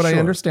 This is what I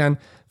understand.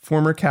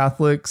 Former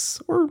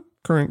Catholics or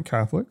current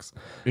Catholics,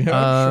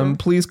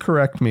 please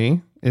correct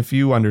me if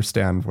you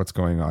understand what's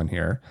going on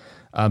here.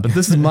 But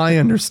this is my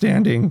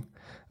understanding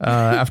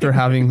after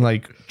having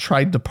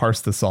tried to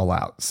parse this all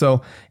out.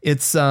 So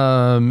it's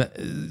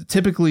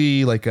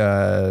typically like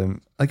a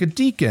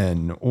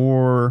deacon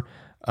or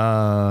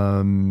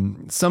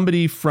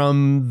somebody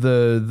from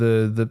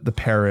the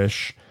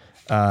parish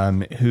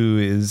who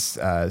is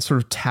sort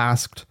of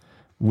tasked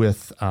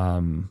with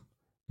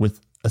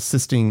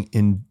assisting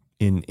in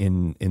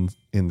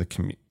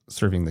the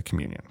serving the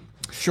communion.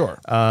 Sure.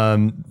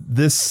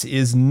 This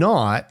is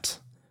not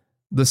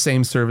the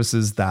same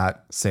services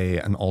that, say,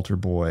 an altar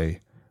boy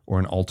or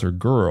an altar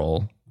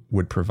girl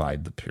would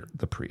provide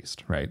the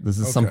priest, right? This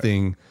is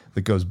something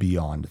that goes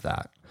beyond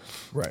that.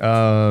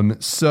 Right.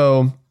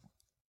 So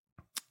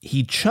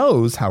he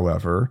chose,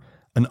 however,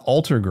 an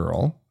altar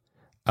girl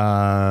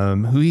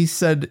who he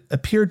said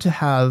appeared to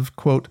have,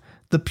 quote,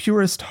 the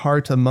purest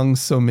heart among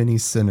so many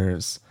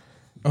sinners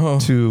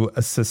to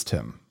assist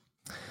him.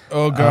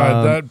 Oh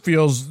God,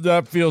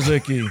 that feels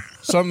icky.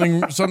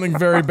 Something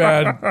very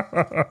bad.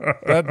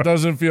 That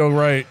doesn't feel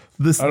right.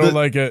 I don't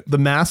like it. The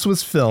Mass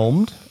was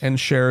filmed and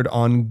shared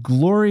on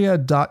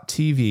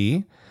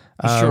Gloria.tv.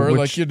 Sure,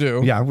 like you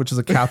do. Yeah, which is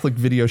a Catholic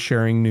video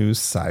sharing news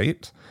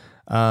site.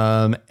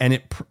 And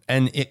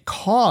it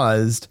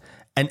caused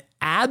an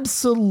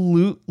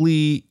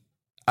absolutely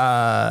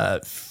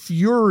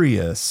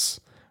furious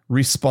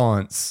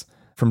response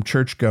from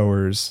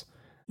churchgoers,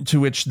 to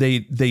which they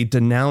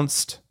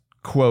denounced,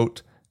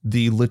 quote,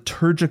 the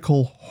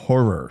liturgical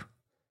horror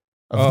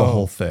of the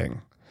whole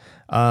thing.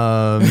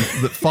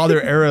 The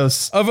Father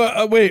Eros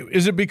wait,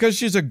 is it because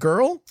she's a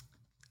girl?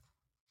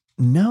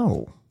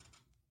 No.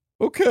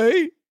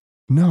 Okay.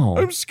 No.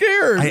 I'm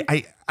scared.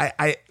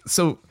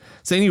 So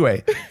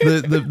anyway,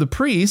 the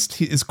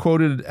priest is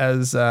quoted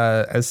as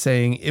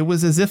saying, it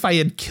was as if I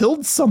had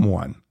killed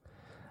someone.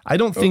 I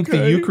don't think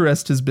the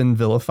Eucharist has been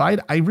vilified.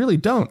 I really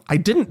don't. I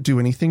didn't do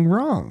anything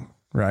wrong.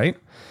 Right.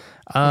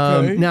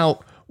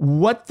 Now,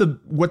 what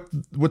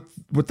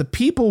the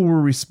people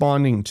were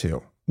responding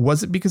to,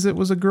 was it because it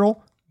was a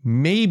girl?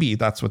 Maybe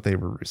that's what they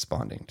were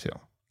responding to.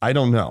 I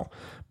don't know.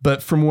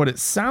 But from what it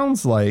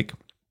sounds like,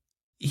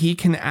 he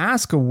can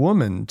ask a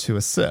woman to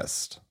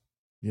assist.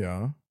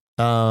 Yeah.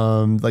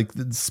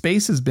 The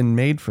space has been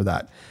made for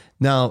that.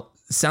 Now,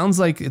 sounds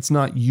like it's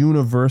not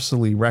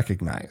universally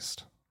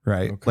recognized,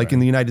 right? Okay. Like in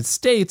the United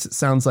States, it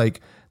sounds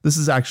like this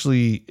is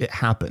actually, it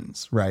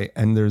happens, right?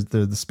 And there's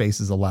the space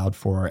is allowed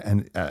for,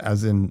 and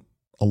as in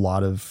a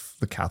lot of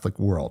the Catholic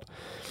world,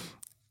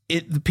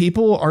 the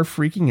people are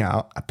freaking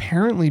out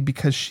apparently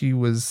because she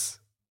was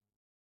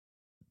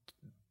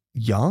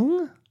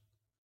young,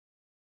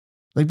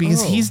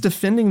 because he's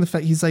defending the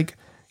fact he's like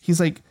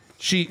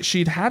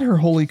she'd had her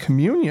Holy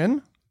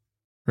Communion,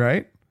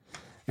 right?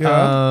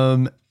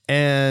 Yeah.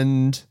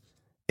 And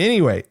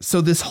anyway,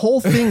 so this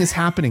whole thing is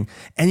happening,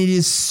 and it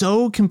is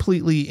so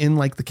completely in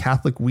the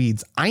Catholic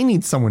weeds. I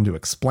need someone to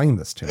explain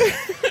this to me.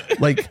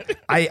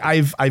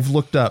 I've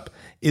looked up,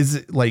 is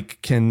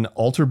it can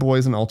altar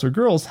boys and altar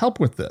girls help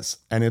with this?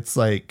 And it's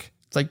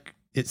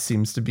it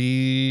seems to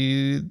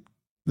be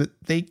that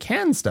they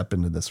can step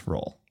into this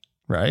role,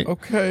 right?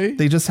 Okay.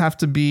 They just have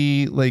to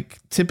be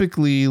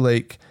typically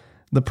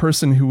the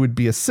person who would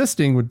be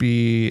assisting would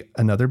be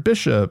another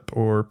bishop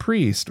or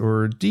priest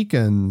or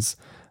deacons.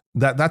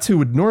 That's who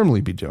would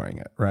normally be doing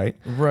it, right?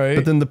 Right.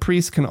 But then the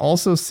priest can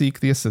also seek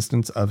the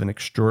assistance of an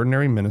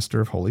extraordinary minister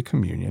of Holy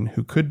Communion,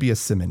 who could be a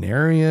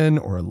seminarian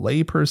or a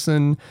lay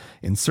person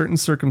in certain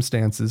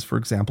circumstances. For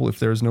example, if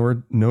there's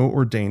no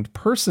ordained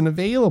person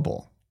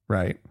available,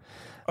 right?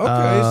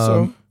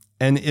 Okay,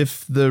 and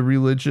if the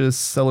religious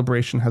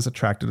celebration has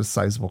attracted a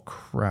sizable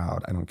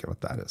crowd. I don't get what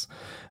that is.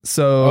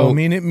 So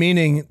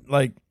meaning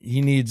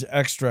he needs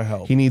extra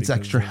help. He needs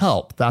extra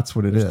help. That's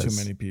what it is. Too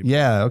many people.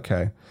 Yeah.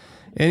 Okay.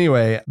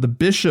 Anyway, the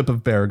Bishop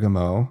of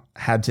Bergamo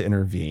had to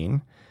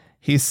intervene.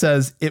 He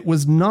says it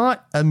was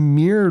not a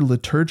mere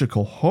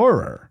liturgical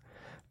horror,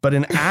 but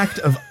an act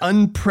of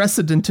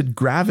unprecedented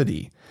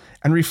gravity,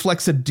 and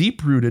reflects a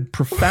deep-rooted,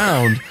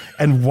 profound,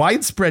 and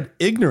widespread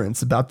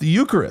ignorance about the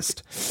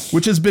Eucharist,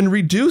 which has been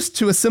reduced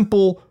to a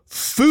simple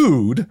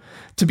food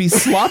to be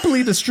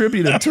sloppily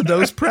distributed to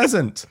those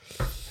present.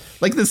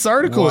 This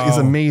article is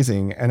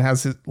amazing and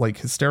has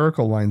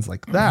hysterical lines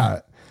like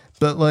that,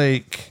 but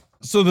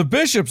So the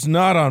bishop's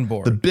not on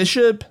board. The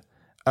bishop,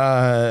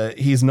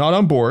 he's not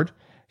on board.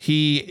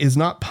 He is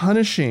not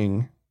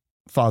punishing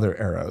Father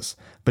Eros,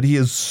 but he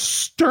has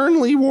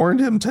sternly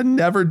warned him to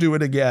never do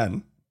it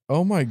again.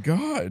 Oh my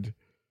God.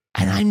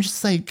 And I'm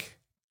just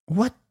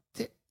what?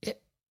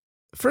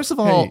 First of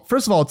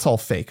all, it's all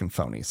fake and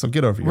phony. So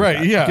get over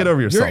yourselves. Yeah. Get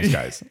over yourselves,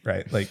 guys.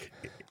 Right? Like,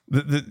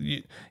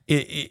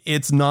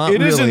 it's not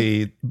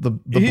really the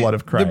blood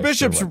of Christ.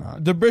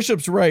 The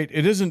bishop's right.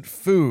 It isn't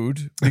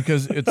food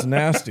because it's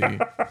nasty,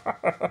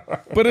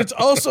 but it's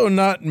also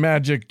not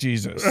magic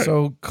Jesus.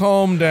 So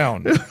calm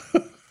down.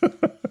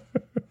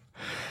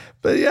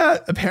 But yeah,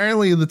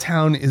 apparently the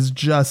town is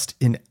just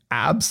in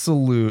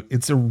absolute.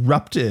 It's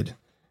erupted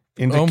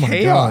into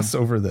chaos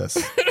over this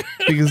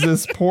because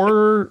this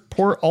poor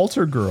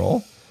altar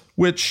girl,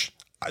 which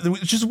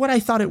is what I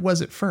thought it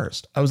was at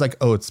first. I was like,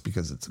 oh, it's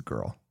because it's a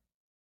girl.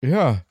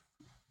 Yeah.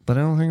 But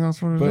I don't think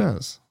that's what it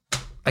is.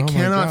 I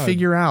cannot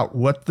figure out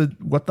what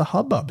the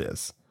hubbub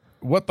is.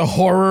 What the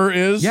horror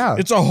is? Yeah.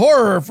 It's a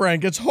horror,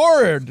 Frank. It's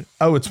horrid.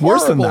 Oh, it's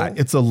worse than that.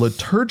 It's a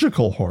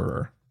liturgical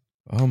horror.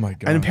 Oh my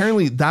god. And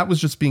apparently that was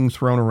just being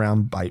thrown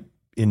around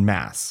in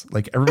mass.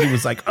 Like everybody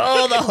was like,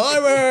 oh, the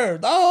horror,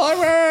 the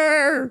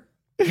horror.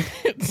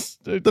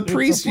 The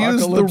priest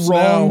used the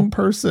wrong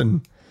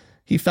person.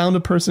 He found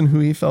a person who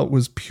he felt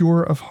was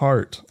pure of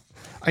heart.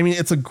 I mean,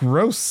 it's a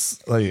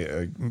gross,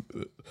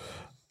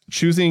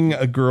 choosing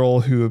a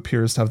girl who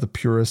appears to have the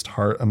purest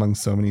heart among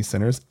so many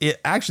sinners. It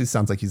actually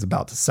sounds like he's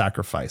about to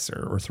sacrifice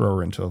her or throw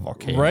her into a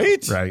volcano.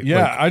 Right? Right.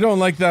 Yeah, I don't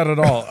like that at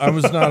all. I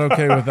was not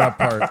okay with that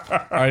part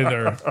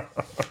either.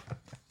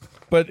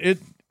 But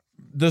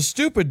the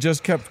stupid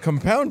just kept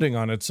compounding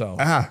on itself.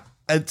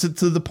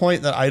 To the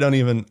point that I don't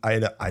even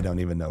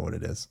know what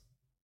it is.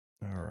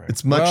 All right.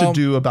 It's much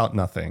ado about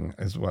nothing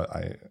is what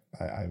I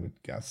would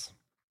guess.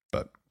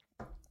 But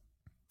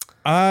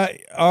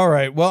all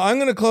right. Well, I'm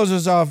going to close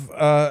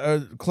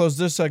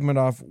this segment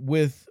off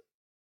with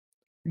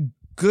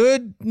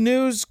good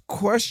news ?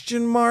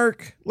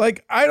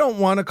 Like, I don't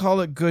want to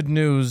call it good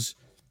news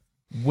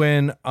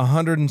when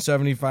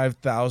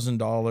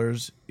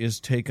 $175,000 is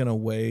taken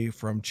away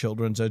from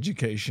children's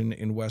education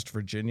in West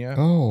Virginia.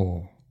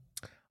 Oh.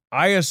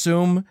 I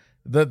assume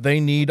that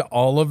they need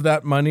all of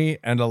that money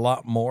and a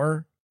lot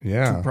more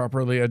to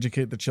properly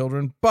educate the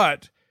children.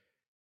 But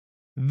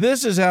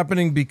this is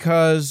happening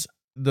because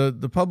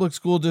the public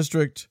school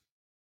district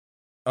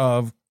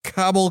of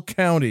Cabell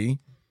County,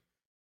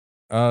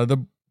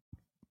 Cowbell,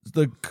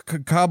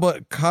 it's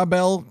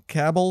Cabell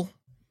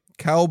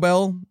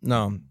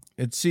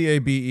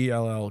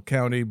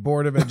County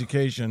Board of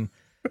Education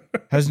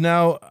is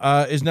now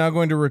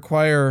going to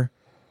require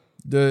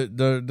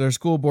their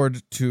school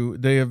board to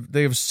they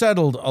have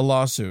settled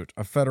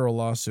a federal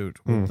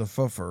lawsuit with the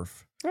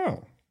FFRF.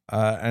 Oh.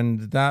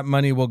 And that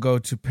money will go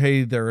to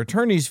pay their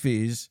attorney's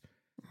fees.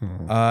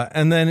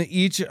 And then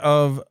each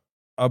of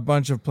a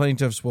bunch of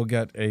plaintiffs will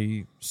get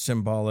a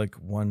symbolic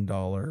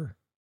 $1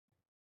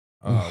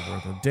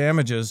 worth of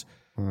damages.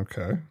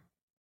 Okay.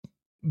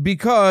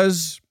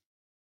 Because,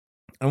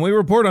 and we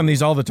report on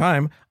these all the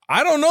time,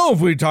 I don't know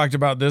if we talked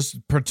about this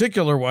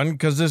particular one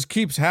because this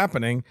keeps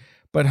happening,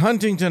 but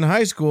Huntington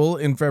High School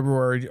in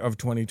February of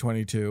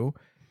 2022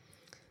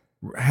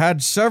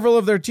 had several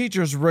of their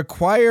teachers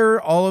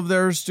require all of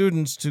their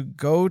students to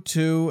go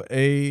to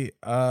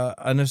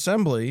an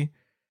assembly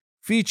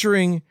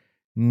featuring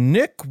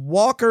Nick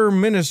Walker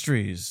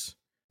Ministries,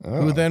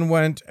 who then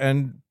went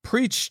and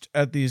preached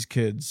at these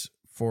kids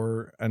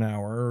for an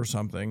hour or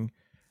something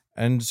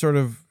and sort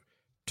of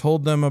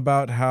told them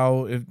about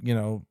how,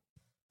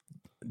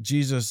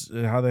 Jesus,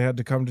 how they had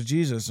to come to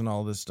Jesus and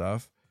all this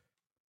stuff.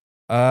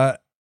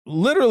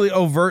 Literally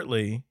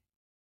overtly.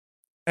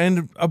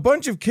 And a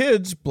bunch of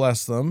kids,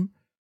 bless them,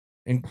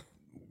 and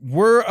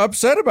were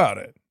upset about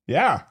it.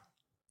 Yeah.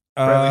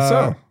 Rightly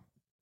so.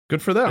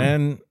 Good for them.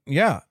 And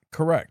yeah,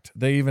 correct.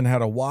 They even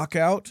had a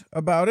walkout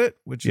about it,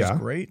 which is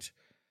great.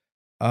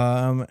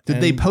 Did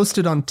they post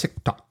it on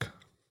TikTok?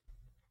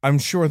 I'm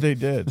sure they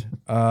did.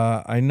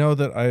 I know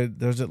that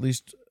there's at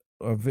least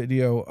a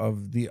video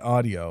of the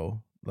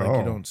audio. Like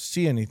you don't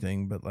see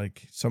anything, but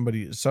like some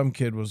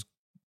kid was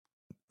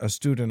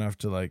astute enough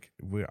to I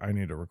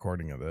need a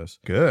recording of this.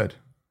 Good.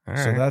 All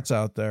so right. that's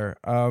out there.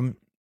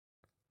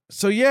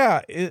 So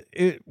yeah,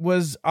 it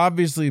was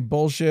obviously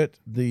bullshit.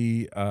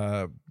 The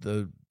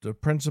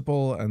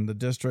principal and the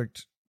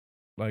district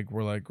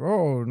were like,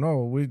 oh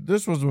no,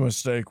 this was a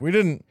mistake.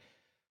 We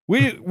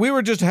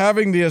were just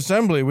having the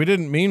assembly. We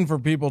didn't mean for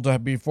people to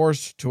be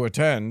forced to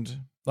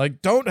attend.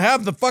 Like, don't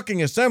have the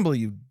fucking assembly,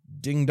 you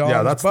ding dong.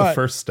 Yeah, that's the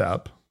first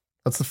step.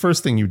 That's the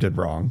first thing you did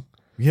wrong.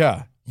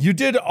 Yeah. You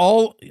did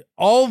all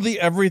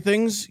the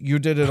everythings, you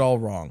did it all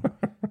wrong.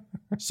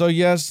 So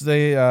yes,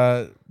 they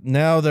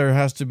now there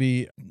has to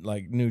be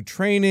new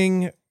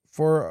training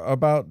for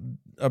about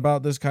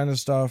this kind of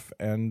stuff,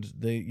 and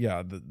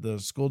the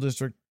school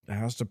district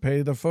has to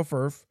pay the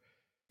FFRF.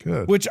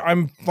 Good. Which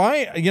I'm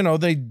fine.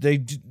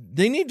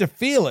 They need to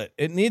feel it.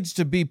 It needs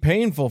to be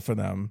painful for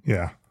them.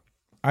 Yeah.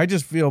 I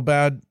just feel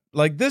bad.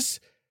 Like this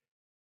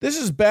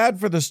is bad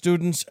for the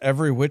students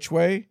every which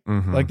way.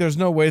 Mm-hmm. Like there's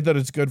no way that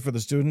it's good for the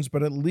students,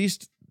 but at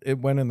least it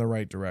went in the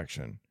right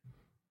direction.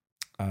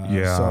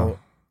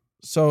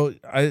 So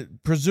I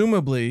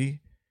presumably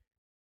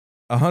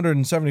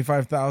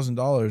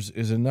 $175,000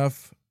 is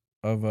enough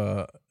of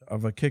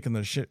a kick in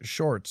the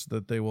shorts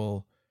that they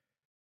will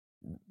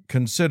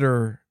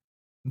consider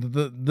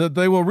that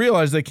they will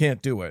realize they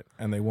can't do it,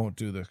 and they won't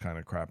do this kind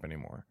of crap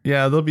anymore.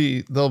 Yeah,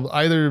 they'll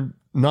either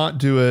not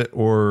do it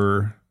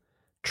or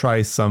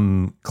try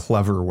some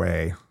clever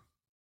way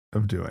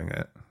of doing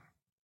it.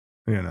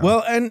 You know?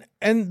 Well,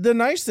 and the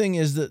nice thing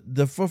is that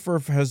the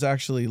FUFRF has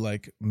actually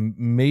like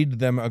made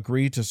them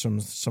agree to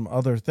some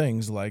other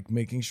things, like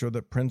making sure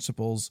that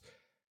principals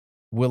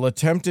will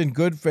attempt in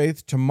good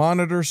faith to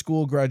monitor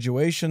school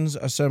graduations,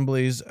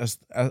 assemblies,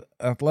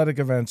 athletic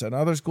events, and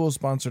other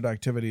school-sponsored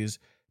activities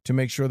to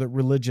make sure that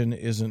religion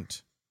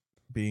isn't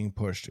being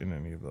pushed in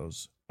any of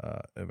those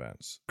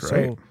events. Great.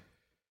 So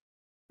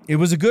it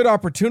was a good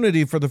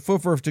opportunity for the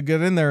FUFRF to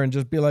get in there and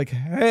just be like,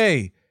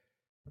 hey,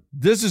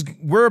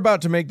 we're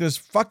about to make this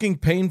fucking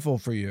painful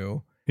for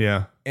you.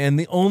 Yeah. And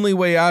the only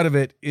way out of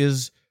it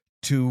is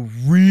to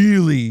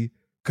really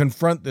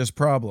confront this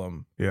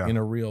problem in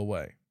a real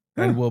way.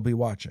 Yeah. And we'll be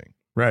watching.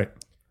 Right.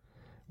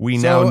 We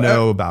now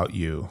know about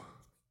you.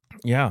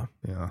 Yeah.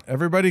 Yeah.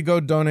 Everybody go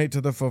donate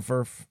to the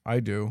FUFRF. I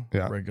do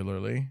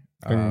regularly.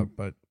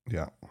 But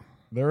yeah,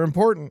 they're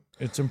important.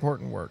 It's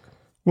important work.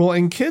 Well,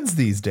 and kids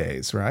these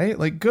days, right?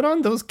 Like, good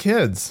on those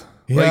kids.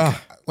 Yeah.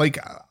 Like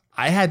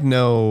I had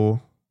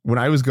when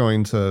I was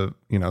going to,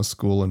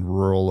 school in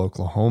rural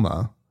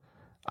Oklahoma,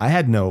 I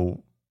had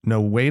no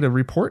way to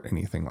report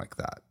anything like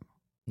that.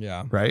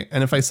 Yeah. Right.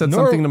 And if I said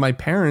something to my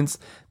parents,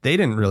 they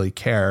didn't really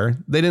care.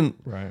 They didn't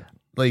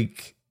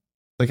like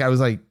I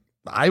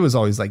was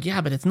always like, yeah,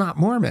 but it's not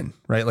Mormon.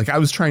 Right. Like I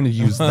was trying to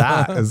use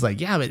that as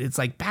like, yeah, but it's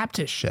like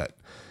Baptist shit.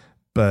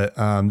 But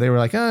they were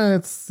like,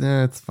 it's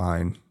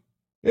fine.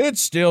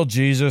 It's still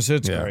Jesus.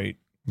 It's great.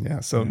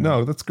 Yeah. So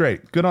no, that's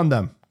great. Good on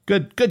them.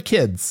 Good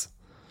kids.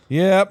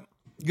 Yep.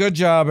 Good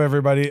job,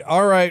 everybody.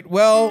 All right.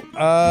 Well,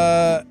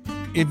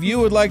 if you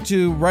would like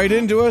to write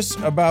into us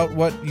about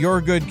what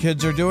your good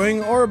kids are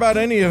doing, or about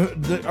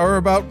or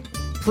about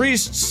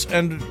priests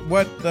and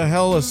what the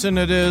hell a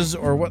synod is,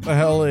 or what the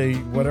hell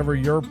whatever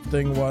your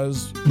thing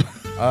was,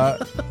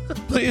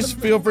 please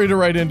feel free to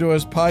write into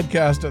us,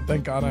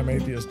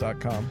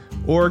 podcast@thankgodimatheist.com.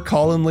 Or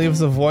call and leave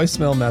us a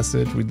voicemail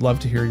message. We'd love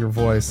to hear your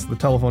voice. The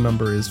telephone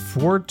number is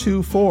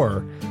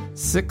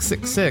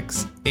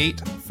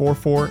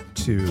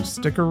 424-666-8442.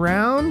 Stick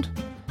around.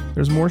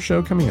 There's more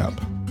show coming up.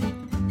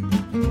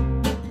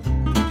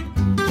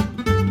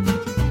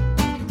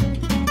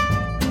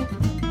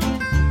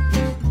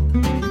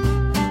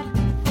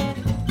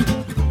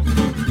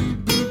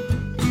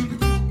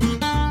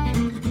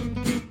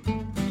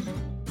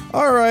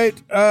 All right.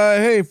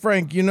 Hey,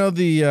 Frank,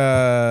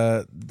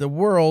 the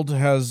world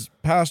has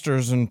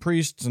pastors and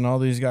priests and all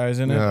these guys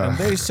in it, and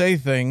they say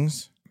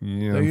things.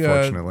 Yeah,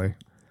 unfortunately.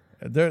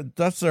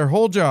 That's their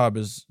whole job.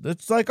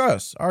 It's like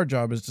us. Our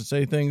job is to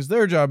say things.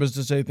 Their job is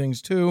to say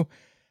things too.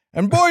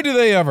 And boy, do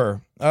they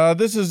ever.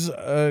 This is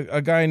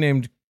a guy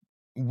named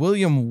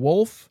William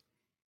Wolfe,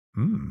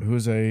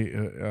 who's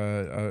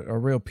a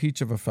real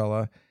peach of a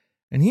fella.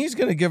 And he's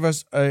going to give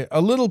us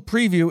a little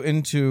preview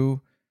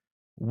into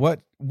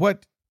what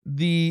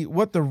the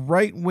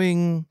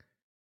right-wing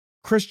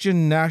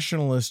Christian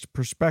nationalist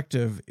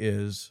perspective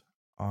is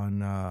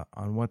on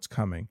what's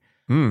coming.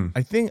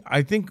 I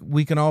think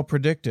we can all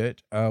predict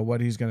it.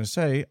 What he's going to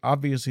say.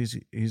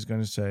 Obviously, he's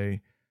going to say,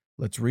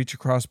 "Let's reach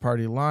across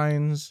party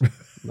lines.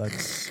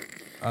 Let's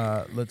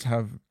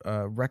have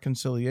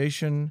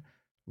reconciliation.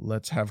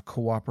 Let's have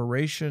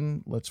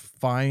cooperation. Let's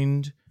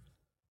find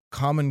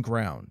common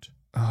ground."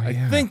 I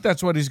think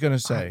that's what he's going to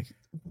say.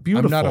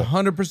 Beautiful. I'm not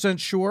 100%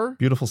 sure.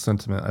 Beautiful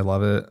sentiment. I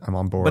love it. I'm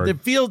on board. But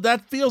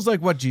that feels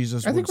like what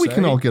Jesus would say. I think we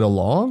can all get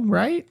along,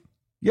 right?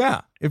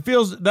 Yeah,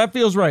 that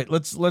feels right.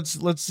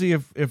 Let's see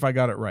if I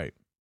got it right.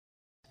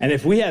 And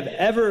if we have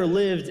ever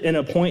lived in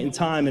a point in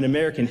time in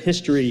American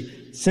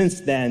history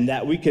since then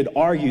that we could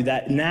argue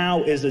that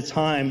now is a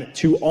time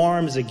to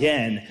arms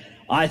again,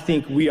 I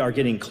think we are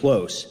getting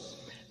close.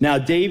 Now,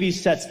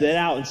 Davies sets that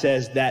out and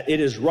says that it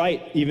is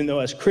right, even though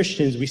as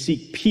Christians we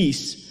seek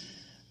peace,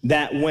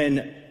 that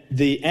when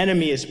the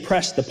enemy is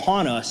pressed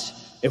upon us,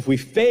 if we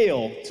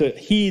fail to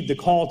heed the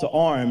call to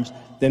arms,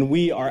 then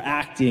we are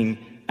acting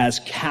as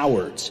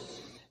cowards.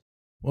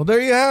 Well, there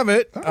you have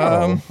it.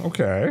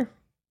 Okay.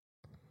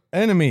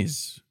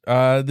 Enemies.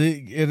 It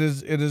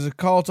is a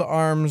call to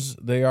arms.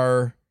 They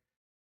are.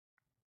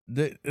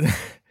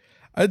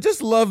 I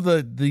just love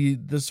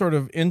the sort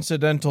of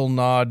incidental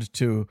nod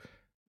to,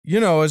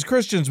 as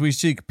Christians we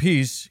seek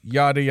peace,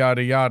 yada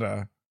yada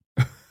yada,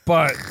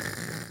 but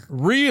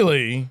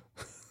really,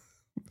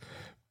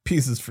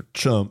 peace is for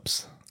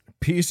chumps.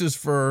 Peace is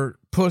for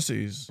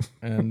pussies,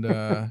 and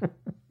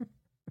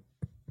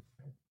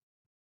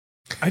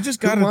I just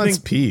gotta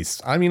think peace.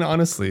 I mean,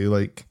 honestly,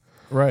 like,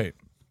 right.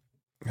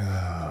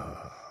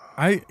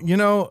 I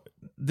love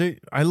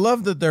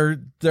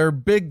that their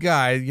big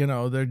guy,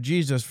 their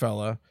Jesus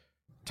fella,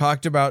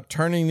 talked about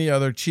turning the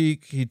other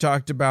cheek. He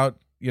talked about,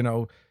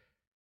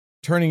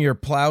 turning your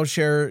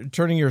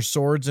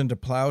swords into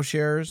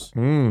plowshares.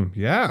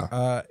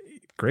 Yeah.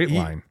 Great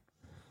line.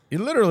 He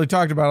literally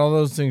talked about all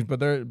those things,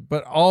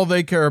 but all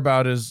they care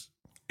about is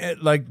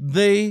like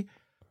they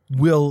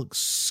will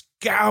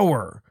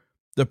scour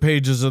the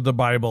pages of the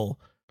Bible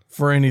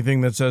for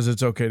anything that says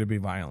it's okay to be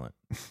violent.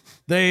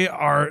 They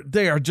are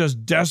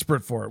just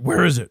desperate for it.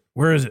 Where is it?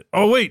 Where is it?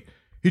 Oh wait,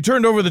 he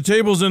turned over the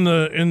tables in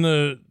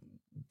the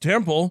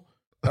temple.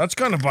 That's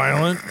kind of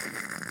violent.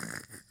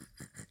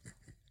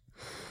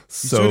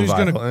 So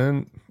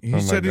violent.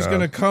 He said he's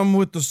gonna come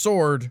with the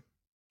sword.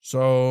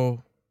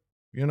 So,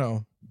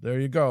 there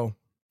you go.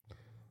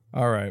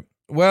 All right.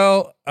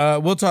 Well,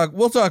 we'll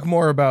talk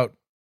more about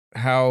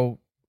how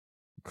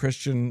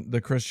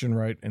the Christian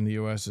right in the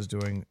U.S. is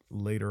doing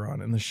later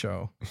on in the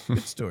show.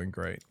 It's doing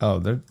great. Oh,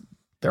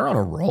 they're on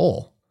a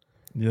roll.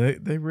 Yeah,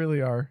 they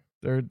really are.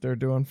 They're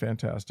doing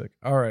fantastic.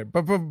 All right,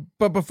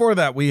 but before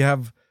that, we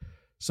have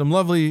some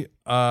lovely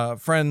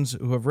friends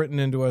who have written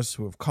into us,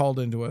 who have called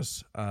into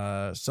us.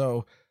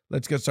 So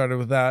let's get started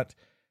with that.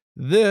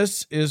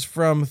 This is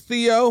from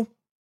Theo,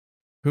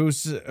 who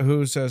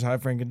says, "Hi,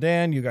 Frank and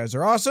Dan. You guys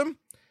are awesome.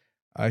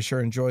 I sure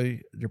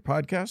enjoy your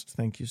podcast.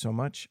 Thank you so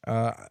much."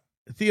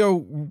 Theo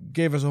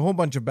gave us a whole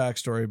bunch of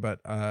backstory, but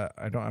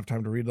I don't have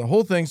time to read the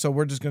whole thing, so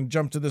we're just going to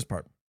jump to this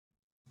part.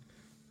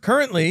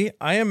 Currently,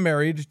 I am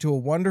married to a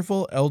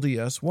wonderful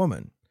LDS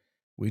woman.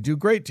 We do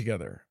great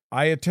together.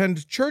 I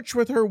attend church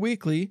with her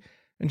weekly,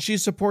 and she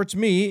supports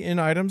me in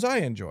items I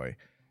enjoy.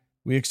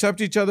 We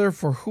accept each other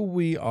for who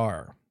we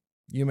are.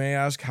 You may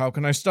ask, how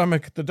can I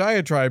stomach the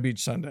diatribe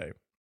each Sunday?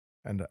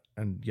 And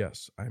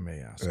yes, I may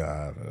ask.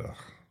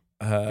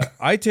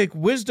 I take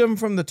wisdom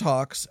from the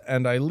talks,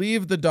 and I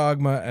leave the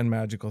dogma and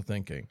magical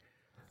thinking.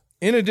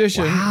 In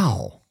addition,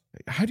 wow,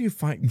 how do you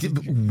find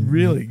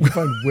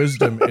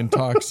wisdom in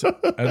talks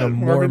at a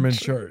Mormon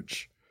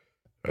church?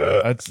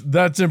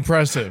 That's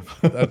impressive.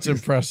 That's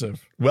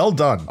impressive. Well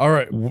done. All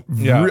right,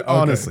 yeah,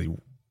 honestly,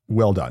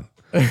 well done.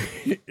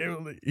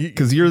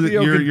 Because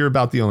you're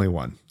about the only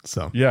one.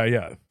 So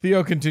yeah.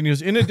 Theo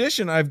continues. In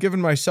addition, I've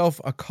given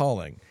myself a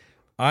calling.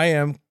 I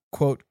am,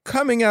 quote,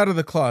 coming out of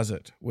the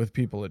closet with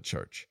people at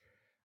church.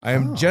 I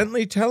am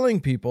gently telling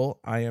people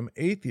I am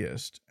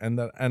atheist and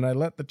I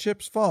let the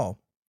chips fall.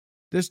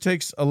 This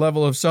takes a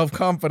level of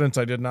self-confidence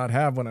I did not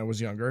have when I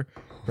was younger.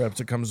 Perhaps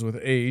it comes with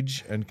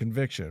age and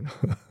conviction.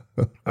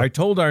 I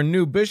told our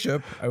new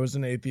bishop I was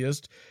an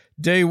atheist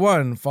day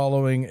one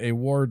following a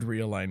ward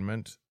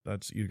realignment.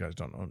 You guys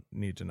don't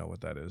need to know what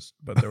that is,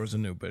 but there was a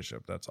new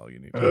bishop. That's all you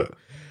need to know.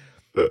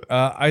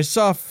 I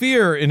saw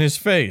fear in his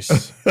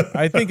face.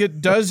 I think it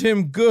does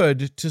him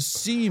good to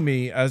see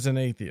me as an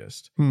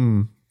atheist.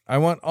 I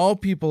want all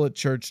people at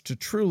church to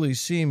truly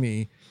see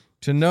me,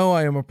 to know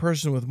I am a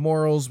person with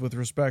morals, with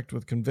respect,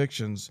 with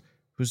convictions,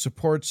 who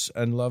supports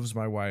and loves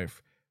my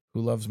wife,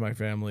 who loves my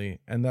family,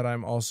 and that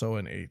I'm also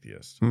an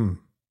atheist.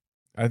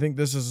 I think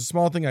this is a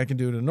small thing I can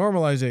do to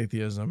normalize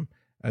atheism,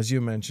 as you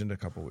mentioned a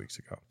couple weeks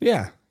ago.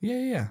 Yeah.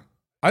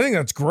 I think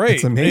that's great.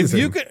 It's amazing.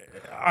 If you could,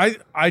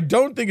 I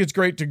don't think it's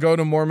great to go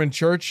to Mormon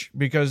church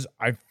because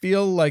I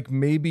feel like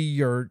maybe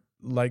your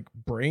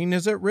brain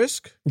is at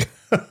risk.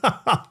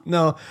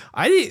 No,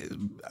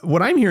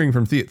 what I'm hearing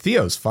from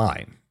Theo's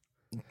fine.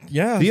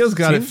 Yeah. Theo's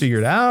got it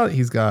figured out.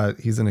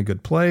 He's in a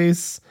good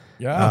place.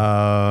 Yeah.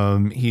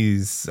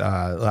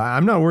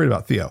 I'm not worried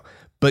about Theo,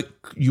 but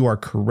you are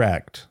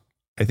correct.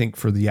 I think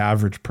for the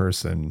average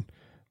person,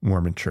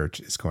 Mormon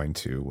church is going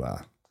to,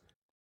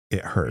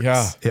 it hurts.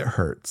 Yeah. It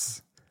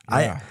hurts.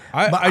 Yeah.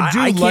 I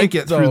can't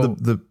get through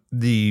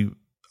the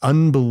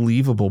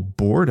unbelievable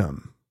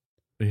boredom.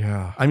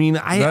 Yeah. I mean,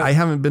 I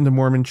haven't been to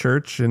Mormon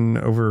church in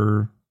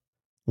over,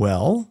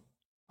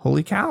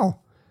 holy cow,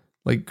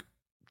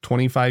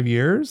 25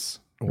 years.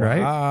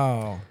 Right.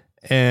 Wow.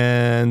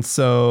 And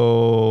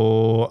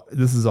so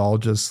this is all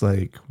just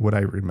what I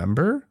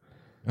remember.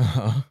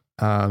 Uh-huh.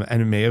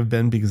 And it may have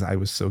been because I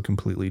was so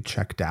completely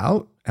checked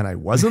out and I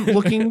wasn't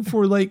looking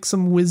for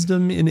some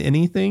wisdom in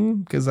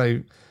anything because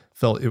I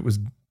felt it was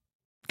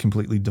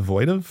completely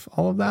devoid of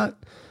all of that.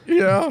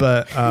 Yeah.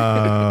 But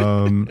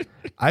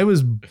I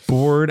was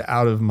bored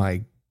out of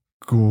my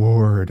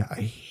gourd.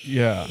 I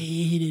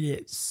hated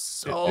it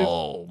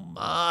so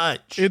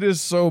much. It is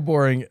so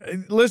boring.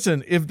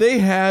 Listen, if they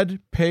had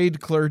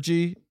paid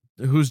clergy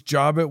whose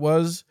job it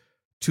was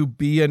to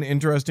be an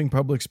interesting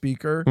public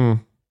speaker,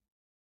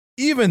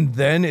 even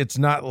then it's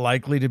not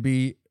likely to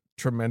be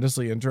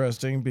tremendously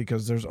interesting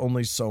because there's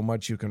only so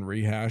much you can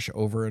rehash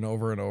over and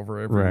over and over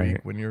every week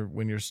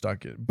when you're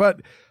stuck in.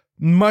 But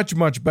much,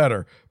 much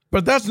better.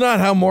 But that's not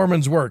how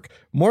Mormons work.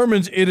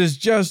 Mormons, it is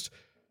just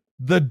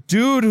the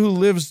dude who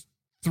lives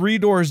 3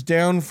 doors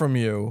down from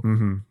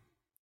you,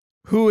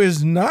 who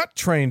is not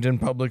trained in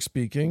public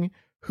speaking,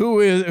 who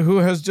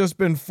has just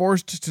been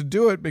forced to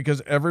do it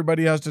because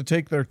everybody has to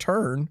take their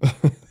turn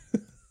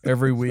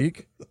every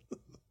week.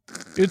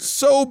 It's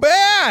so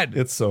bad.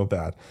 It's so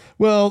bad.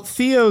 Well,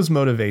 Theo's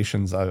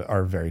motivations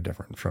are very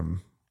different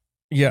from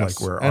where ours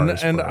were.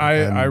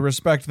 I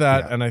respect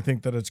that, and I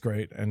think that it's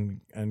great and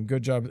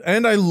good job.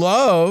 And I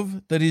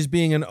love that he's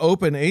being an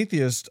open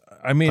atheist.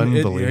 I mean,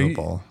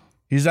 unbelievable.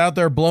 He's out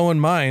there blowing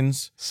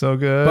minds. So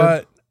good.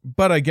 But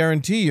But I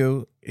guarantee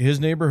you his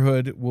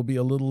neighborhood will be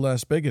a little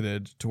less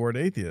bigoted toward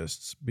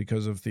atheists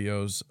because of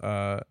Theo's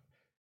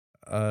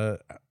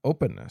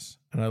openness.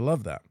 And I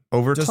love that.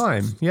 Over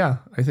time. Yeah,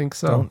 I think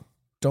so.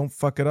 Don't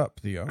fuck it up,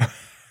 Theo.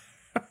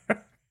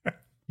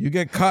 You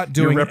get caught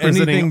doing You're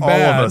representing anything all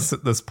bad. of us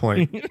at this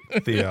point,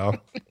 Theo.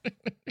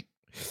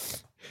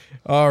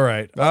 All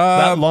right.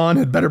 That lawn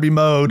had better be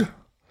mowed.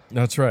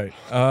 That's right.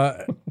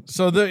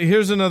 So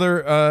here's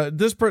another.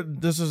 This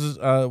is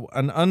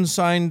an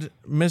unsigned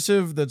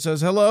missive that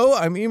says, "Hello,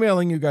 I'm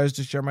emailing you guys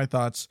to share my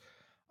thoughts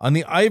on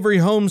the Ivory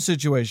Home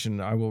situation."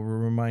 I will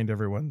remind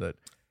everyone that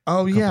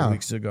a couple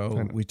weeks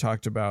ago we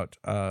talked about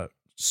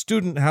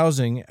student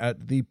housing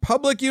at the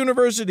public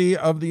university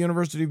of the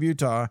University of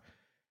Utah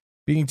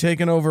being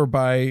taken over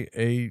by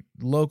a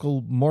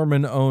local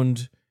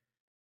Mormon-owned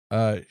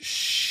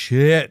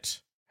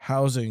shit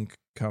housing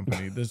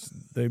company.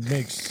 They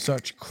make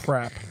such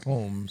crap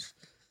homes,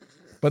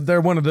 but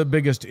they're one of the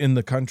biggest in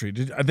the country.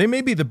 They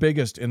may be the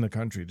biggest in the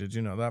country. Did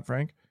you know that,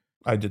 Frank?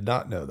 I did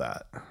not know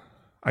that.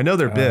 I know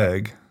they're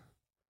big.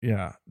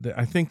 Yeah,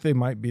 I think they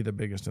might be the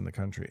biggest in the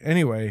country.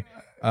 Anyway,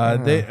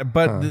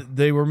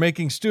 they were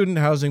making student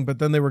housing, but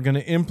then they were going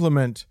to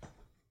implement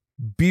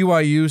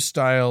BYU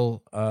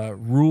style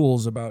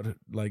rules about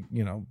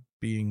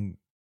being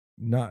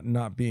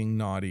not being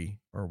naughty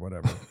or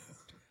whatever.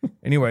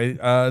 Anyway,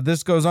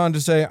 this goes on to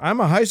say, I'm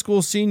a high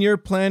school senior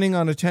planning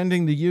on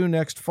attending the U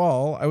next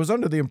fall. I was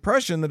under the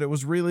impression that it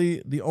was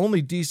really the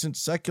only decent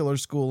secular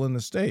school in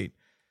the state.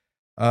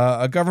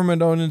 A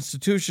government-owned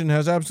institution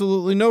has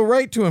absolutely no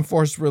right to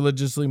enforce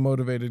religiously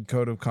motivated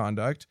code of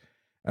conduct.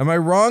 Am I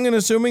wrong in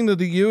assuming that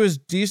the U is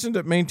decent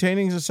at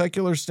maintaining a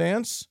secular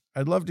stance?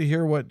 I'd love to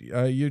hear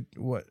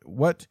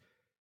what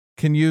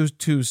can you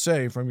two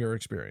say from your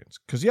experience?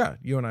 Because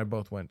you and I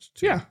both went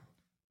to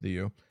the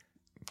U.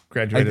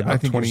 Graduated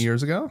about 20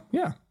 years ago.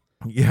 Yeah.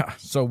 Yeah.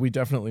 So we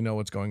definitely know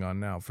what's going on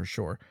now for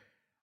sure.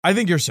 I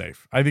think you're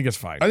safe. I think it's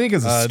fine. I think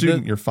as a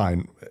student, you're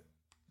fine.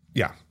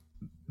 Yeah.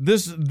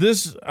 This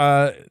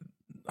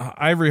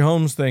Ivory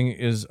Homes thing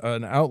is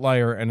an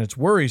outlier and it's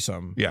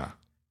worrisome. Yeah.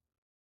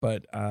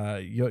 But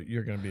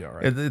you're going to be all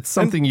right. It's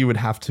something you would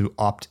have to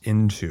opt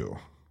into.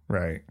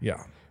 Right.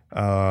 Yeah.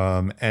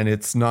 And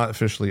it's not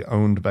officially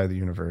owned by the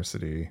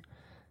university.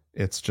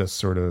 It's just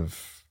sort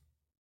of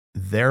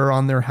they're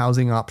on their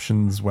housing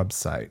options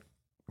website.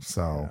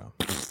 So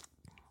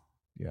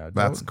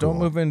that's cool. Don't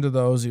move into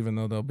those, even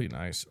though they'll be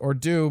nice, or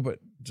do, but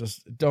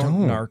just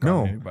don't narc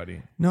on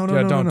anybody. No,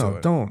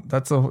 don't.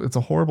 It's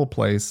a horrible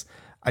place.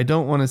 I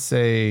don't want to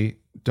say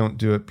don't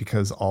do it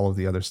because all of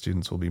the other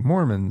students will be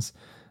Mormons.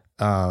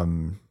 But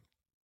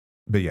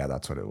yeah,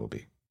 that's what it will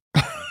be.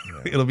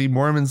 It'll be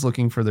Mormons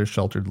looking for their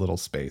sheltered little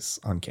space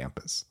on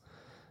campus.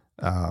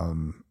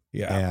 And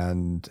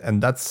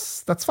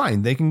that's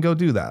fine. They can go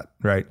do that,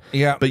 right?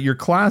 Yeah. But your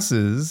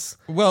classes,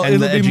 it'll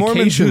be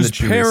Mormons whose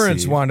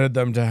parents wanted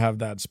them to have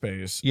that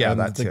space. Yeah,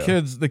 and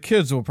the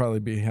kids will probably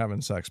be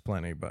having sex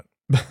plenty, but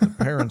the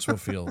parents will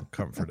feel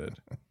comforted.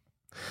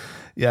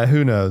 Yeah,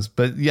 who knows?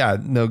 But yeah,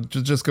 no,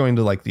 just going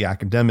to like the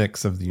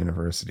academics of the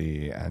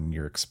university and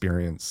your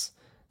experience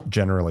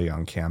generally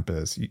on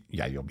campus,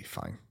 you'll be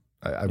fine.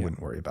 I wouldn't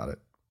worry about it.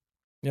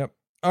 Yep.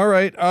 All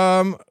right.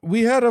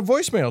 We had a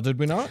voicemail, did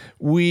we not?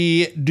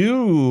 We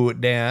do,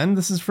 Dan.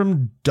 This is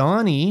from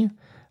Donnie.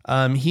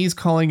 He's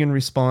calling in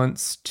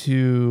response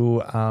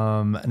to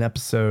an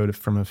episode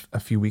from a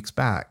few weeks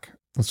back.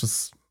 Let's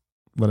just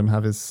let him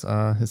have his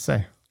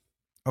say.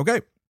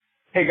 Okay.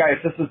 Hey guys,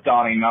 this is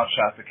Donnie, Mount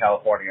Shasta,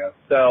 California.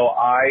 So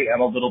I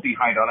am a little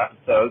behind on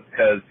episodes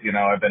because,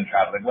 I've been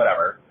traveling,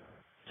 whatever.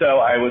 So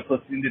I was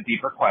listening to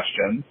Deeper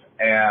Questions,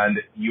 and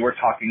you were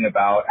talking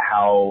about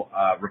how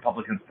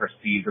Republicans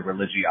perceive the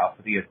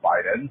religiosity of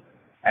Biden,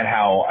 and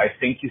how I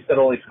think you said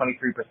only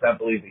 23%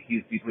 believe that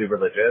he's deeply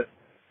religious.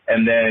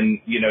 And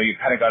then, you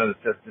kind of got into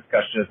this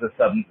discussion, is this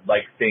some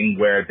thing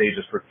where they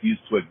just refuse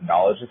to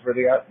acknowledge his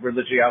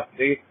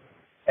religiosity?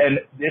 And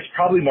it's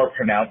probably more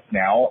pronounced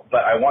now,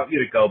 but I want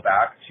you to go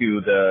back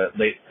to the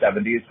late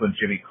 70s when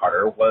Jimmy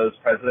Carter was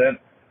president,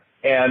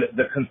 and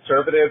the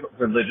conservative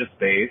religious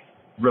base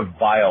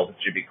reviled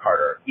Jimmy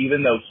Carter,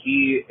 even though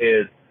he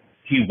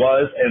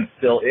was and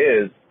still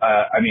is,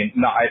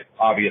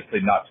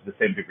 obviously not to the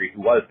same degree he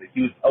was, but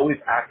he was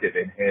always active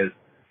in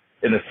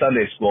the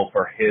Sunday school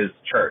for his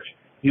church.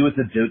 He was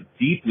a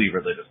deeply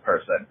religious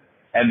person,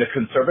 and the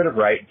conservative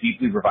right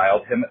deeply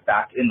reviled him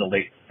back in the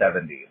late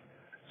 70s.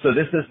 So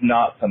this is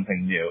not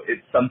something new.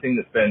 It's something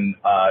that's been,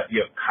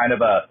 kind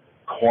of a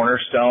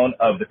cornerstone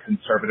of the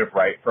conservative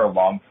right for a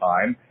long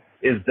time,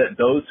 is that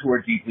those who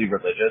are deeply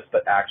religious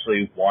but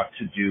actually want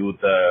to do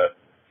the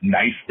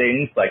nice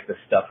things, like the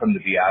stuff from the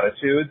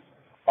Beatitudes,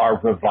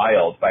 are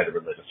reviled by the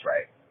religious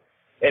right.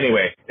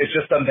 Anyway, it's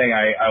just something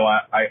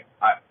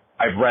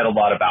I've read a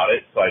lot about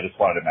it, so I just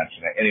wanted to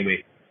mention it.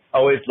 Anyway,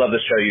 always love the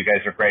show. You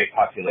guys are great.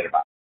 Talk to you later.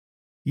 Bye.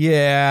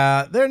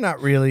 Yeah, they're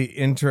not really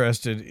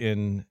interested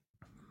in,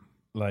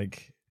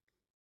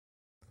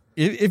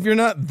 if you're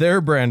not their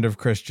brand of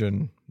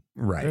Christian,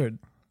 right?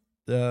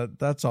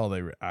 That's all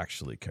they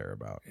actually care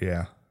about.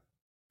 Yeah.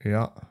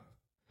 Yeah.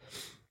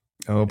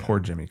 Oh, poor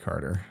Jimmy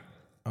Carter.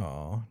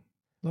 Oh,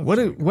 what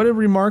a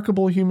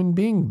remarkable human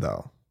being,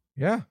 though.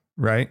 Yeah.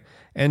 Right.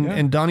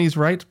 And Donnie's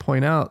right to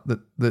point out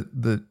that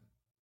the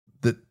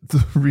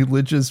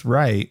religious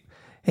right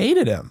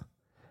hated him.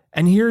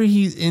 And here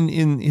he's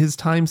in his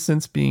time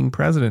since being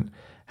president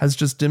has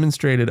just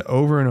demonstrated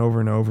over and over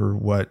and over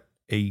what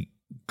a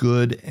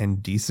good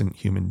and decent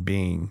human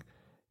being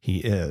he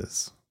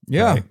is.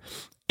 Yeah. Right?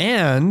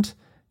 And,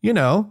 you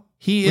know,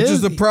 which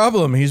is the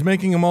problem. He's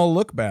making them all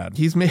look bad.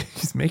 He's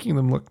making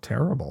them look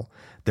terrible.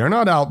 They're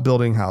not out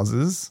building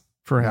houses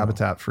for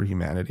Habitat for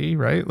Humanity,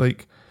 right?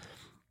 Like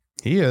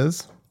he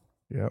is.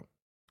 Yep.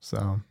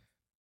 So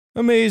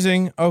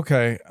amazing.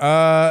 Okay.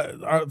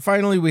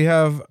 Finally, we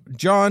have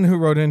John who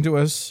wrote into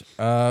us.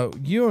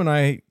 You and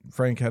I,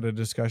 Frank, had a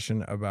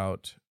discussion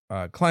about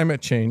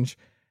climate change,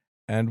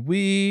 and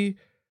we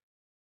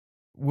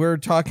were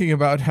talking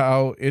about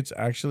how it's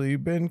actually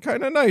been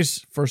kind of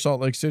nice for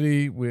Salt Lake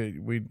City.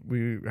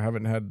 We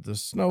haven't had the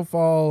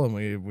snowfall, and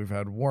we've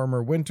had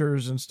warmer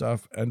winters and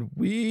stuff. And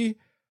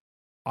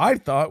I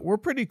thought we're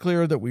pretty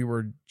clear that we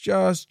were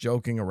just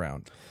joking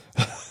around.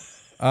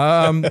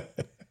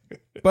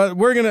 But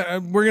we're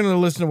gonna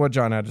listen to what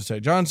John had to say.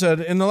 John said,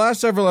 in the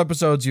last several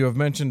episodes, you have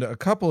mentioned a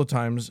couple of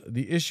times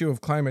the issue of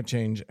climate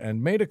change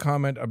and made a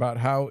comment about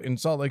how in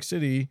Salt Lake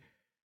City,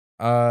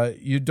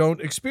 you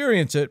don't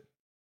experience it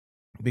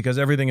because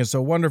everything is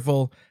so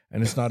wonderful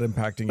and it's not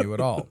impacting you at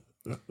all.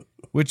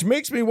 Which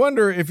makes me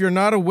wonder if you're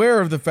not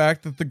aware of the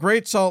fact that the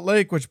Great Salt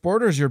Lake, which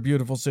borders your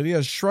beautiful city,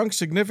 has shrunk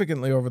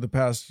significantly over the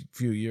past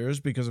few years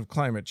because of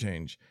climate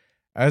change.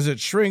 As it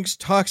shrinks,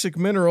 toxic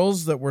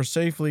minerals that were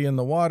safely in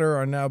the water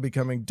are now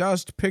becoming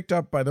dust picked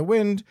up by the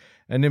wind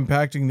and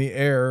impacting the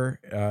air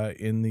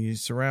in the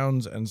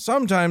surrounds and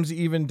sometimes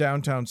even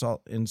downtown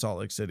Salt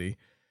Lake City.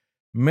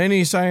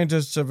 Many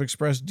scientists have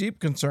expressed deep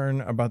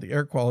concern about the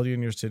air quality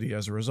in your city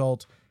as a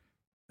result,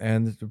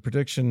 and the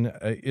prediction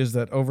is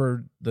that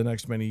over the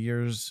next many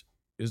years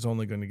is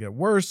only going to get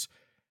worse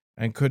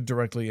and could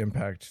directly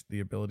impact the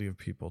ability of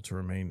people to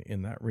remain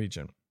in that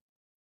region.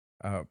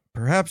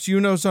 Perhaps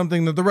you know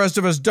something that the rest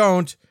of us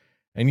don't,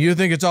 and you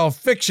think it's all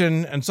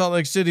fiction and Salt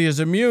Lake City is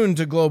immune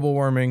to global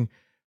warming,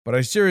 but I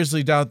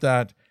seriously doubt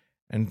that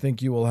and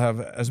think you will have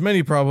as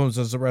many problems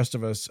as the rest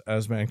of us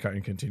as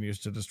mankind continues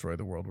to destroy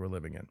the world we're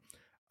living in.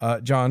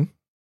 John,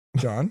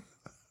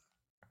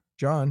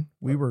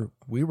 we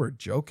were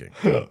joking.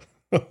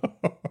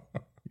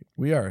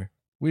 We are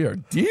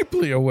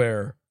deeply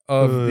aware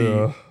of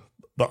the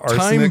arsenic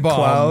time bomb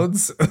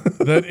clouds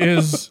that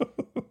is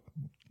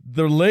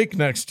the lake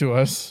next to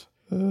us,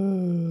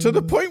 to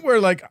the point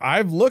where, like,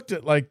 I've looked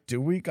at, like,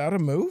 do we gotta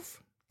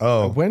move?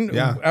 Oh,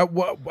 at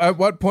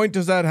what point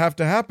does that have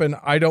to happen?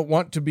 I don't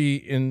want to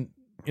be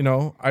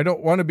I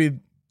don't want to be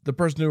the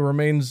person who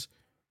remains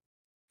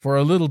for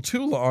a little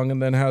too long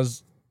and then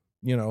has,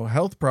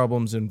 health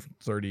problems in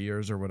 30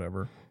 years or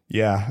whatever.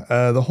 Yeah.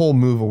 The whole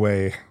move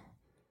away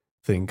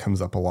thing comes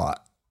up a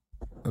lot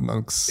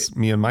amongst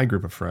me and my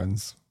group of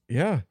friends.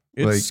 Yeah.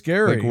 It's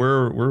scary. Like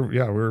we're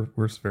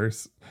very,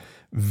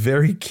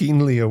 very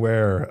keenly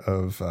aware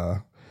of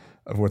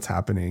what's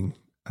happening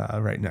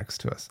right next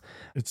to us.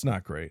 It's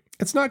not great.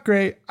 It's not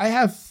great. I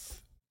have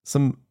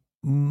some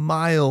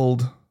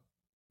mild,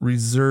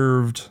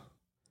 reserved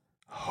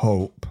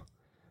hope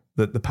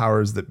that the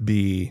powers that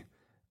be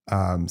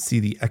see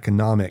the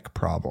economic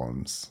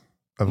problems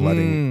of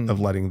letting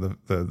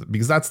the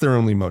because that's their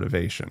only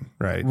motivation,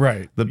 right?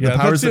 Right. The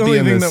powers that be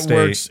in this state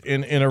works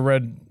in a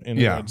red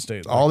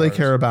state. All they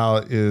care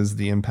about is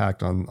the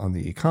impact on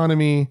the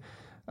economy.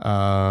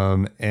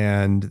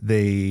 And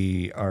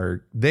they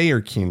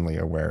are keenly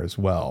aware as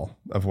well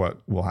of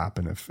what will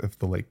happen if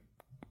the lake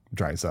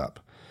dries up.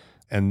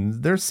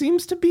 And there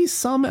seems to be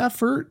some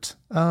effort.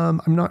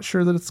 I'm not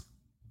sure that it's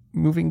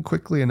moving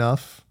quickly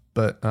enough,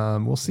 but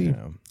we'll see.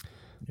 Yeah.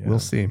 We'll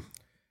see.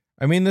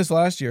 I mean, this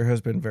last year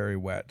has been very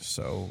wet,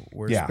 so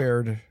we're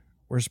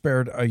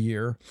spared a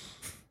year.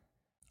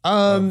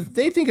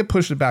 They think it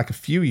pushed it back a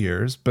few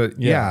years, but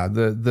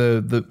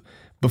the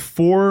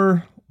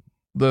before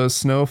the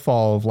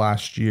snowfall of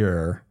last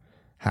year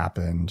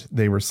happened,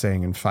 they were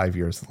saying in 5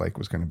 years the lake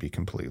was going to be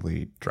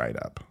completely dried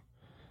up,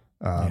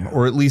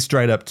 or at least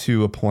dried up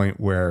to a point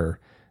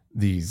where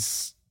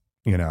these,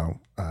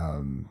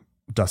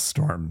 dust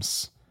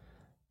storms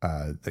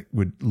that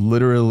would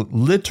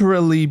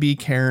literally be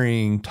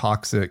carrying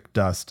toxic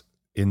dust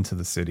into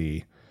the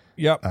city.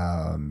 Yep.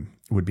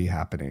 Would be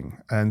happening.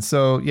 And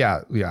so,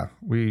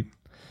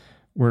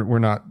 we're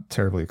not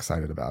terribly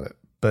excited about it,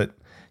 but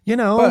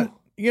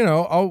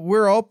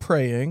we're all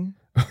praying.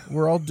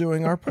 We're all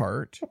doing our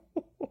part.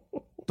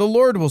 The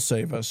Lord will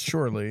save us,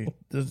 surely.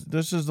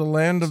 This is the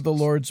land of the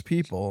Lord's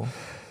people.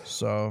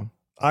 So,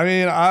 I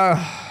mean,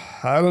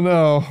 I don't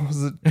know.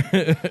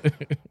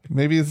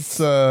 Maybe it's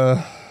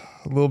a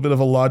little bit of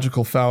a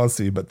logical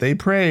fallacy, but they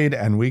prayed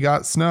and we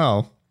got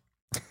snow.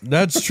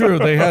 That's true.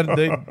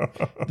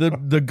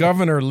 The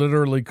governor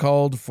literally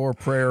called for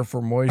prayer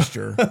for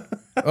moisture.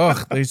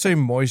 Ugh, they say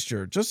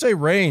moisture. Just say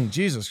rain.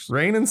 Jesus.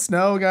 Rain and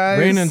snow, guys.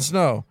 Rain and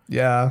snow.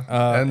 Yeah.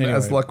 And anyway.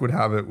 as luck would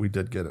have it, we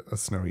did get a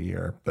snowy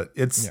year, but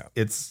it's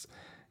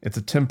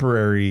a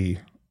temporary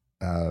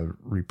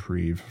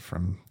reprieve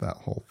from that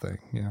whole thing.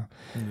 Yeah.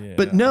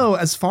 But no,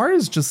 as far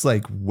as just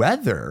like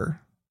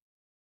weather,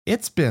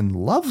 it's been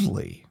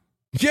lovely.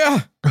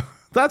 Yeah.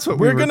 That's what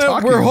we're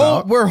talking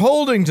about. We're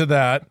holding to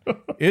that.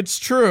 It's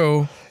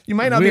true. You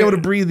might not be able to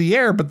breathe the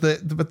air, but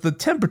the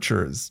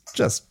temperature is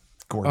just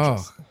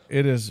gorgeous. Oh,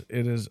 it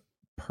is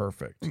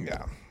perfect.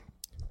 Yeah.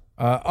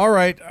 All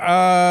right.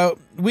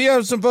 We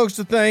have some folks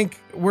to thank.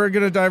 We're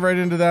going to dive right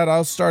into that.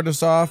 I'll start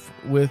us off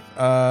with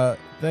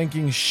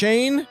thanking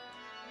Shane,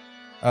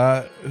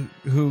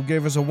 who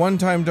gave us a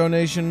one-time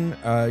donation.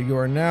 You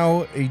are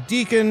now a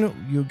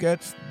deacon. You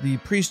get the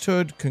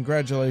priesthood.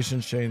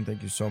 Congratulations, Shane.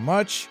 Thank you so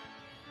much.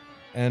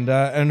 And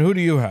who do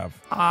you have?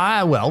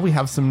 Well, we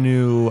have some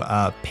new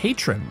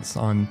patrons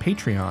on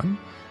Patreon.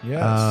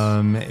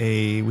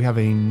 Yes. We have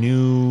a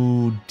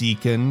new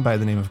deacon by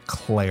the name of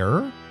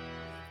Claire.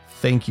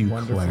 Thank you,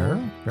 Wonderful. Claire.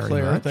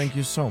 Very much. Thank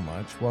you so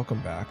much.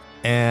 Welcome back.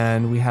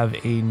 And we have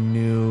a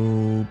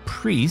new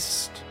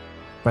priest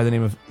by the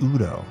name of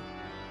Udo.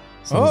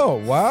 So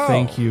wow.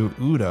 Thank you,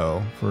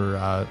 Udo,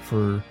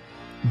 for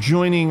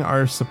joining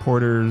our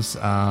supporters.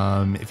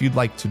 If you'd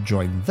like to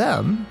join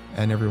them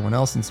and everyone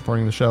else in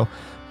supporting the show,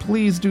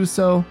 please do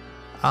so.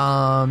 You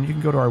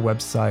can go to our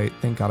website,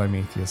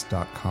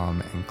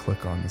 thankgodimatheist.com, and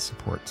click on the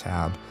support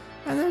tab.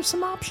 And there's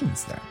some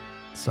options there.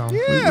 So we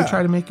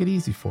try to make it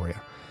easy for you.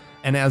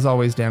 And as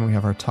always, Dan, we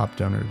have our top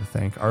donor to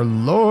thank, our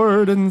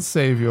Lord and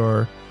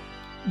Savior,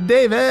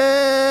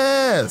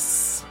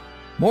 Davis.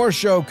 More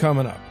show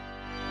coming up.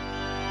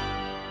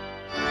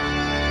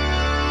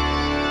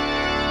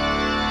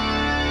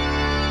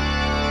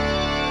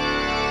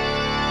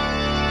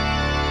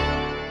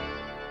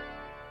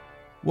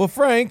 Well,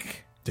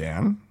 Frank.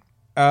 Dan.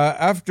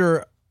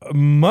 After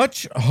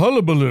much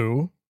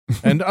hullabaloo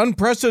and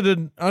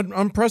unprecedented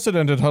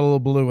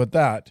hullabaloo at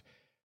that,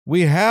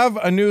 we have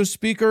a new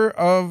Speaker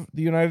of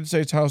the United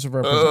States House of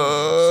Representatives.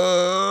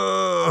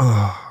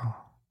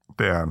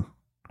 Dan.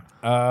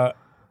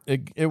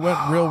 It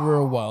went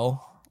real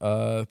well.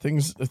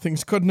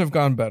 Things couldn't have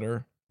gone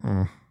better.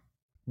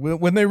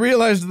 When they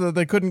realized that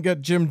they couldn't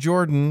get Jim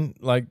Jordan,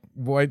 like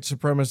white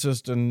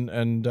supremacist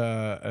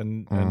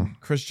and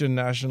Christian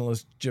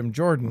nationalist Jim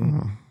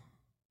Jordan,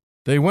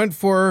 they went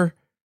for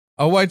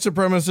a white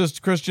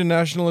supremacist Christian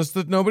nationalist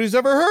that nobody's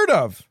ever heard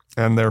of.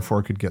 And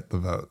therefore could get the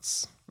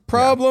votes.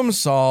 Problem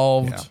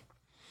solved. Yeah.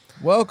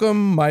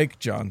 Welcome, Mike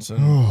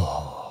Johnson.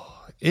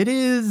 It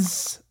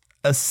is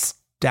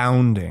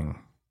astounding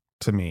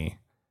to me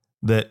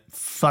that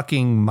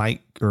fucking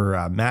Matt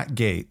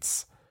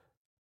Gaetz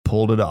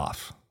pulled it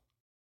off.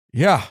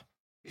 Yeah.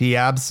 He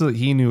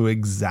knew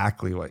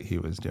exactly what he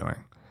was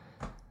doing.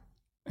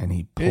 And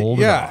he pulled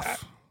it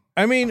off.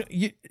 I mean,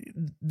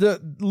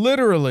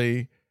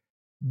 literally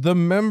the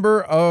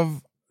member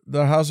of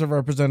the House of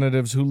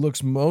Representatives who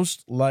looks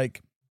most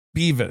like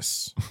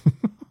Beavis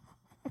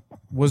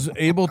was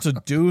able to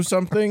do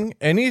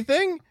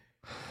anything.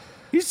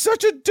 He's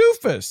such a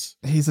doofus.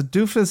 He's a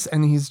doofus,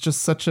 and he's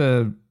just such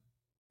a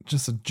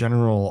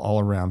general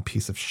all around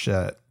piece of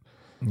shit.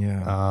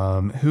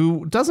 Yeah.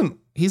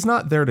 He's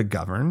not there to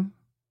govern,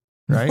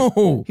 right?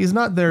 No. He's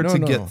not there to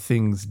get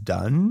things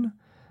done.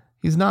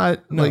 He's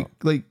not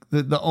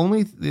the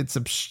only it's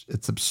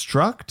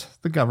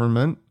obstruct the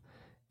government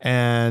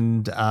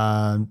and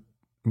and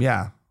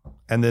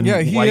then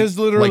he is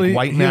literally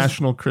white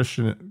national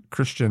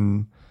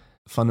Christian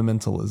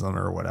fundamentalism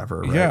or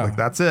whatever, right? Yeah. Like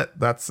that's it.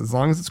 That's as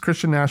long as it's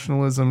Christian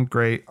nationalism,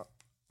 great.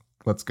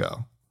 Let's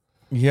go.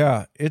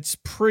 Yeah, it's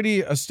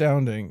pretty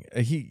astounding.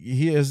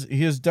 He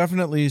has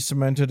definitely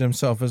cemented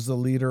himself as the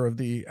leader of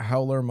the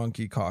Howler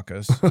Monkey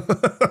Caucus.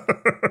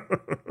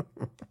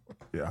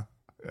 Yeah.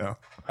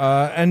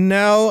 And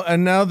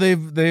now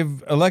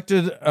they've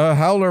elected a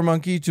Howler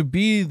Monkey to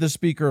be the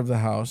Speaker of the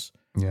House.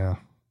 Yeah.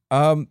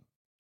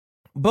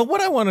 But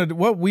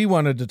what we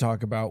wanted to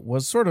talk about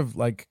was sort of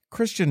like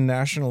Christian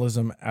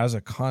nationalism as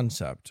a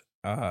concept,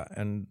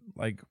 and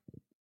like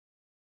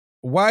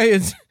why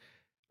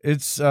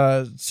it's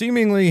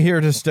seemingly here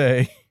to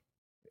stay.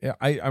 Yeah,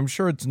 I'm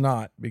sure it's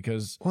not,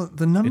 because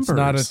the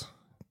numbers.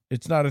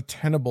 It's not a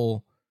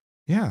tenable.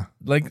 Yeah.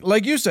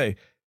 Like you say,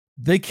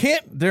 they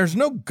can't. There's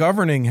no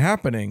governing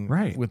happening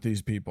with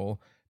these people.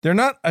 They're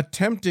not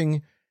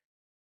attempting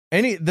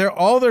any.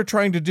 All they're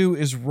trying to do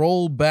is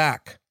roll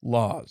back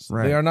laws.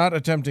 Right. They are not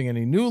attempting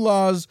any new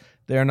laws.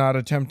 They are not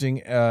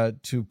attempting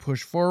to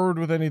push forward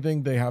with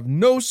anything. They have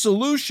no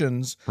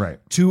solutions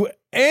to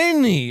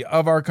any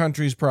of our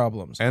country's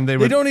problems. And they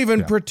don't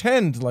even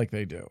pretend like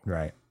they do.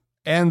 Right.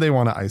 And they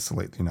want to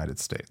isolate the United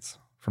States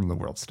from the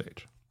world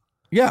stage.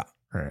 Yeah.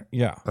 Right.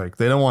 Yeah. Like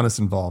they don't want us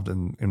involved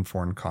in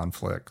foreign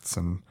conflicts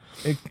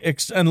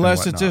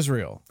unless it's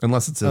Israel.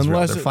 Unless it's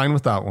Israel. They're fine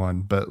with that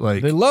one, but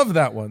like they love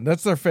that one.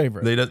 That's their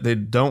favorite. They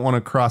don't want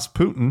to cross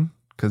Putin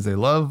because they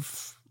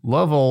love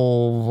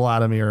old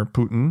Vladimir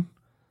Putin.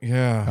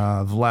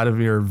 Yeah.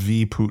 Vladimir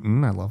V.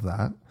 Putin. I love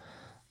that.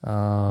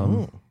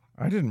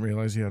 I didn't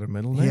realize he had a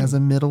middle name. He has a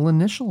middle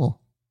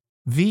initial.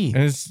 V.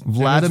 And it's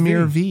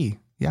Vladimir V.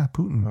 Yeah,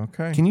 Putin.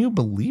 Okay. Can you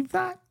believe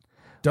that?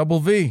 Double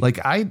V. Like,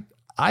 I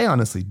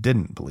honestly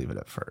didn't believe it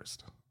at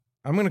first.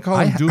 I'm going to call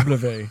him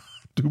W.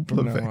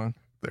 W.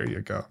 There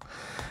you go.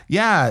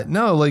 Yeah,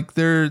 no, like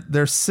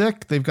they're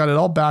sick. They've got it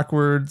all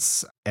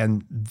backwards,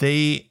 and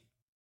they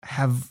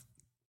have.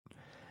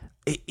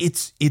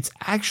 It's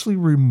actually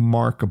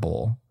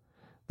remarkable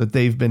that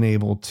they've been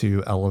able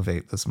to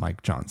elevate this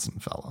Mike Johnson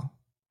fellow,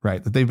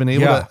 right? That they've been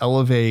able to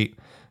elevate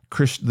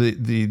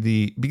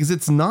the because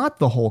it's not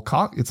the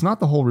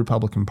whole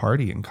Republican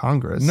Party in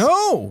Congress.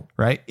 No,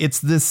 right? It's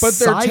this, but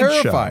they're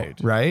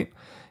terrified, right?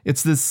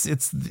 It's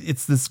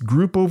this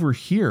group over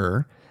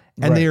here.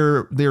 And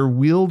they're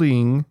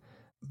wielding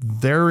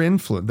their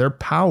influence, their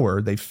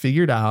power. They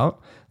figured out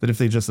that if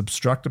they just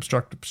obstruct,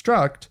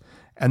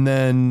 and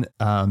then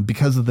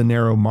because of the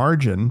narrow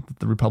margin that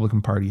the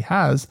Republican Party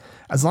has,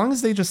 as long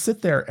as they just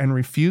sit there and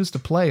refuse to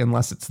play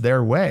unless it's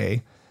their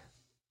way,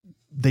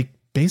 they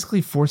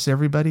basically force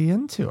everybody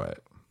into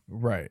it.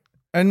 Right.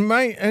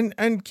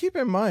 And keep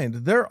in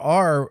mind, there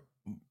are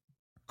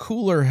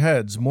cooler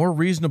heads, more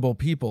reasonable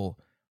people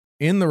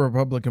in the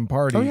Republican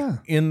Party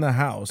in the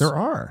House. There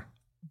are.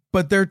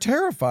 But they're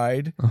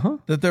terrified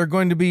that they're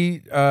going to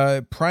be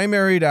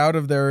primaried out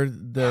of their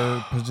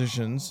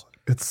positions.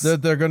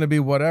 That they're going to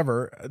be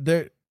whatever.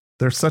 They're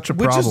such a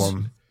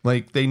problem.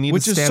 Like they need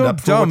to stand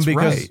up for what's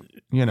right.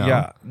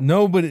 Yeah,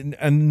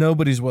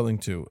 nobody's willing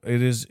to.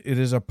 It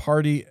is a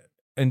party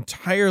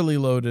entirely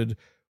loaded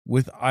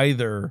with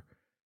either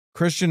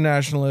Christian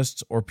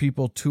nationalists or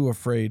people too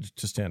afraid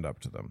to stand up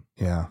to them.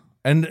 Yeah,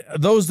 and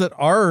those that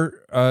are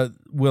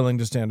willing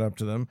to stand up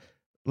to them.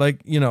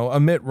 Like, a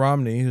Mitt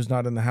Romney, who's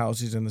not in the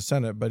House, he's in the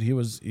Senate, but he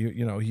was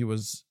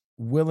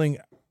willing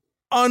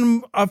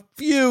on a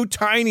few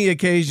tiny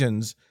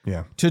occasions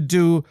to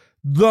do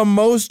the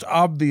most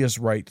obvious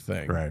right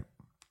thing. Right.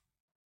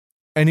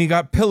 And he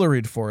got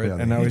pilloried for it,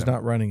 and now he's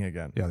not running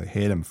again. Yeah, they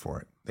hate him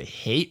for it. They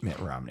hate Mitt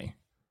Romney.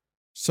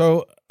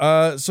 So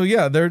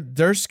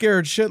they're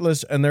scared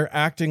shitless, and they're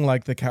acting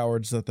like the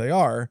cowards that they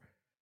are,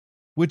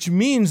 which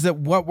means that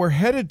what we're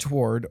headed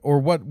toward, or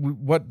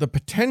what the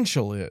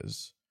potential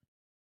is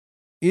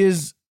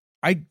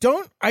I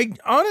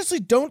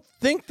honestly don't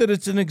think that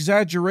it's an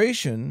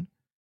exaggeration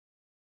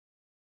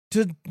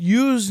to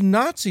use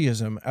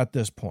Nazism at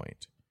this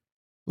point.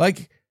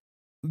 Like,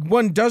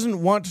 one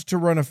doesn't want to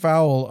run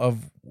afoul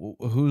of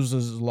whose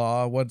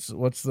law. What's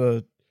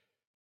the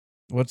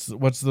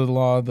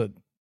law that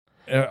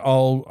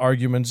all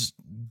arguments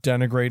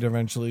denigrate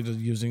eventually to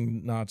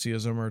using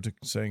Nazism or to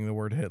saying the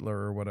word Hitler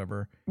or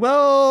whatever.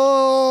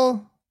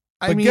 Well,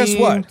 but guess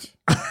what?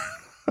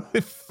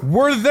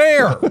 We're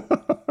there.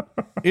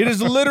 It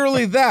is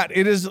literally that.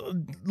 It is,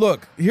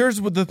 look,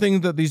 here's what the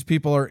thing that these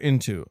people are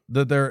into,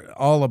 that they're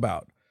all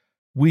about.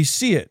 We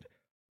see it.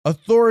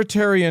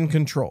 Authoritarian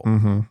control.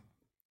 Mm-hmm.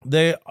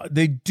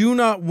 They do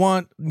not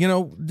want,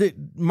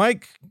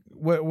 Mike,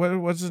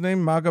 what's his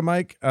name? MAGA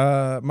Mike?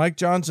 Mike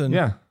Johnson.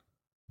 Yeah.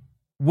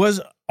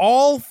 Was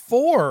all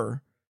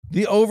for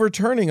the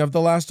overturning of the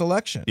last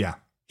election. Yeah.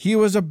 He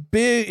was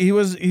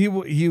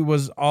he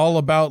was all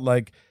about,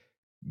 like,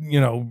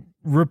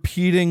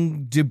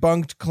 repeating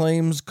debunked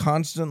claims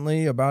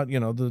constantly about,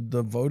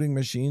 the voting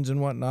machines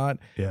and whatnot.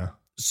 Yeah.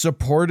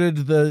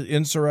 Supported the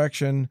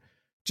insurrection.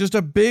 Just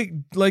a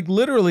big, like,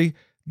 literally,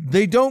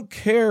 they don't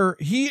care.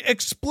 He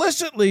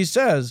explicitly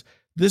says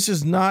this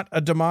is not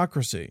a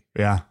democracy.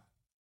 Yeah.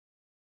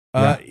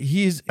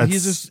 He's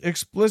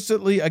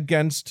explicitly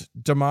against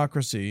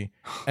democracy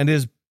and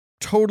is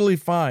totally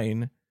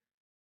fine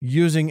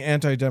using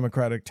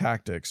anti-democratic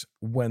tactics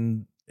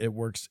when it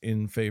works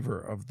in favor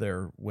of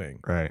their wing.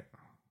 Right.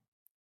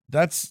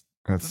 That's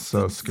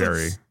so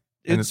scary.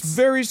 It's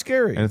very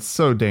scary. And it's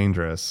so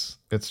dangerous.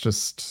 It's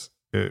just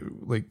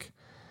like,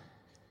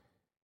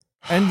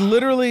 and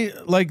literally,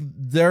 like,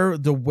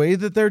 the way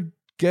that they're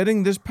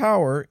getting this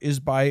power is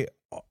by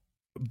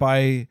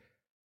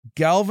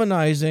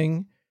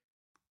galvanizing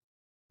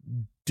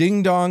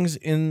ding-dongs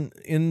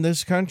in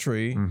this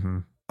country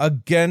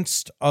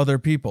against other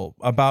people,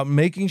 about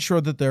making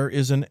sure that there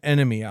is an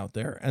enemy out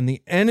there. And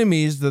the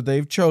enemies that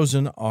they've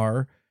chosen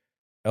are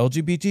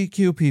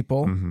LGBTQ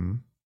people,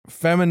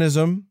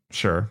 feminism,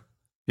 sure,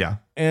 yeah,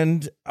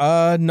 and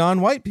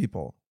non-white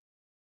people.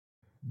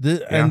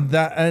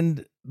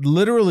 And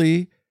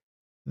literally,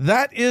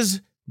 that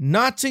is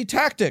Nazi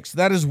tactics.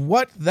 That is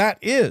what that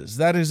is.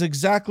 That is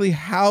exactly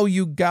how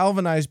you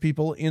galvanize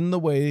people in the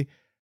way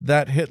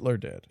that Hitler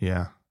did.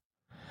 Yeah.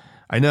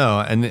 I know.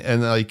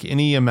 And like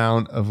any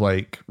amount of,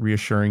 like,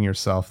 reassuring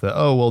yourself that,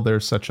 oh, well, they're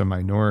such a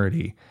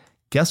minority.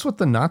 Guess what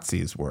the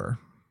Nazis were?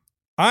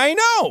 I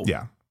know.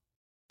 Yeah.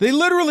 They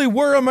literally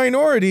were a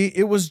minority.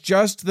 It was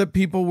just that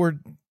people were,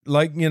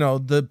 like,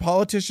 the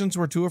politicians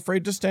were too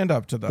afraid to stand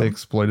up to them. They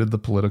exploited the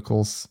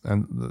politicals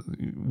and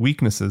the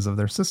weaknesses of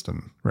their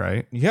system,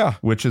 right? Yeah.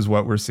 Which is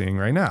what we're seeing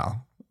right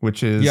now,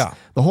 which is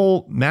the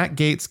whole Matt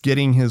Gaetz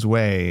getting his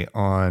way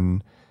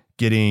on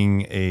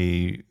getting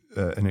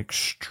an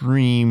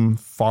extreme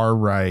far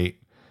right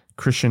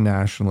Christian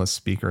nationalist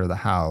Speaker of the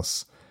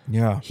House.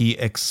 Yeah, he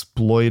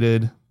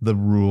exploited the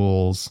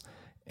rules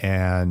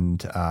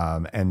and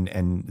the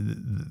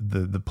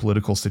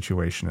political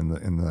situation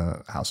in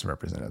the House of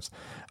Representatives.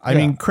 I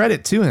mean,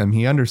 credit to him.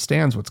 He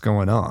understands what's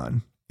going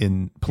on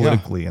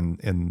politically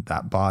in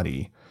that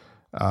body.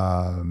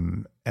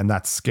 And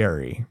that's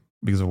scary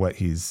because of what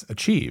he's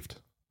achieved.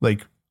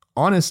 Like,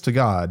 honest to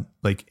God,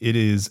 like, it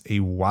is a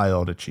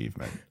wild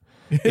achievement.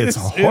 It's a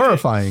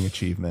horrifying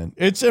achievement.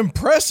 It's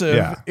impressive.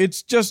 Yeah.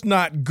 It's just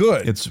not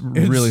good. It's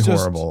really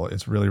horrible.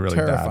 It's really, really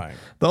terrifying.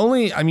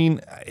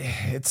 Bad.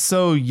 It's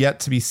so yet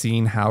to be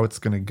seen how it's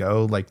going to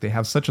go. Like, they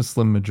have such a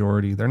slim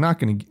majority. They're not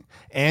going to.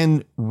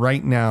 And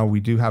right now we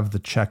do have the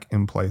check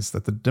in place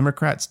that the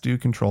Democrats do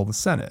control the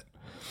Senate.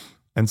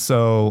 And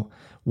so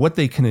what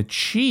they can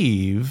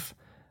achieve,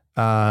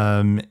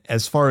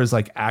 as far as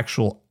like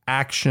actual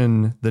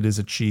action that is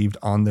achieved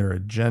on their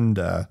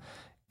agenda,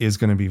 is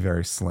going to be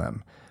very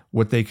slim.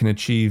 What they can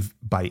achieve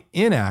by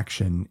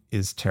inaction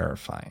is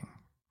terrifying,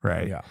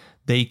 right? Yeah.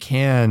 They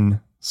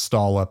can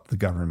stall up the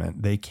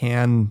government. They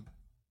can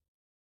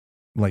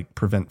like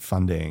prevent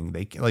funding.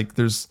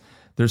 There's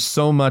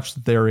so much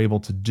that they're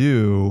able to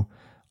do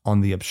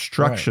on the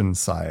obstruction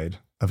side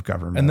of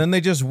government. And then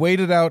they just wait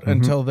it out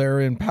until they're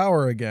in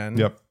power again.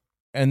 Yep.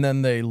 And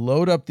then they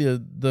load up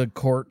the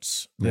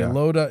courts. They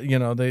load up,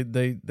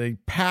 they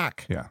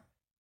pack. Yeah.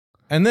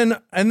 And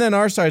then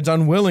our side's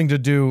unwilling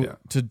to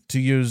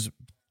use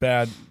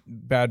bad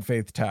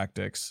faith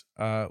tactics,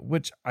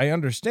 which I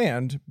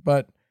understand,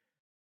 but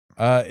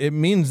it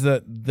means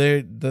that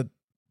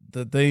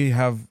they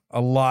have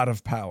a lot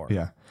of power.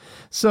 Yeah.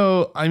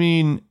 So, I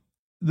mean,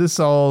 this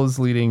all is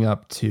leading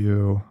up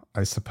to,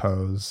 I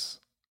suppose,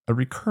 a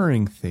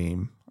recurring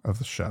theme of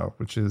the show,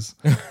 which is,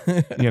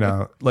 I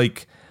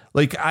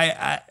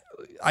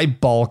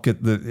balk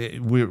at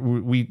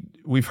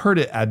we've heard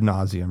it ad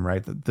nauseum,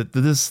 right? That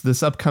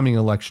this upcoming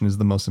election is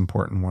the most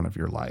important one of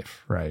your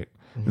life, right?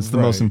 It's the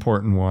most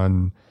important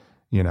one,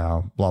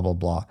 blah, blah,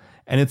 blah.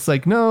 And it's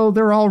like, no,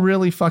 they're all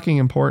really fucking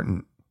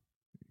important.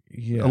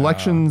 Yeah.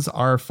 Elections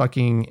are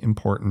fucking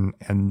important.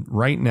 And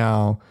right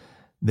now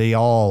they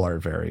all are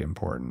very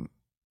important.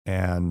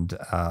 And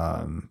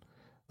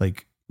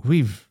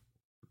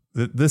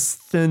this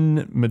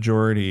thin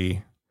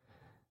majority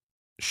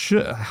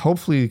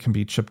hopefully can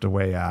be chipped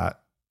away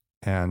at.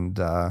 And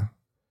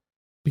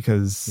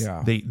because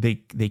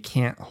they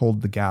can't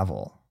hold the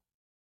gavel.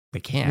 They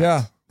can't.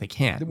 Yeah. They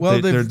can't.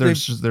 Well,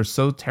 they're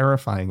so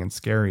terrifying and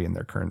scary in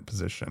their current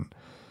position.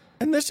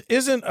 And this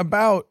isn't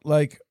about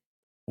like,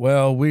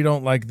 well, we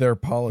don't like their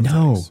politics.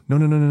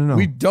 No.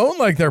 We don't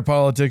like their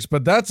politics,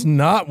 but that's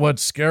not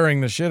what's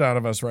scaring the shit out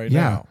of us right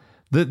now.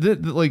 You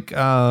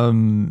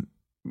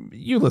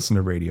listen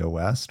to Radio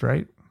West,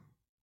 right?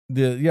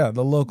 The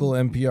local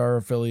NPR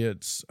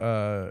affiliates.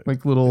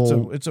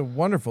 It's a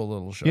wonderful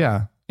little show.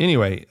 Yeah.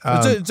 Anyway,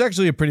 it's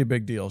actually a pretty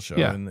big deal show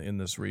in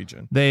this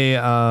region. They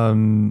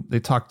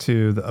talked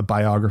to a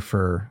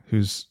biographer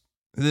who's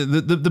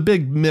the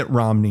big Mitt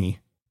Romney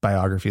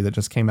biography that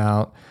just came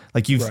out.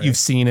 Like you've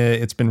seen it.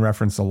 It's been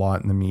referenced a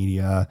lot in the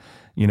media.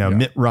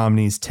 Mitt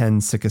Romney's 10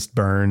 sickest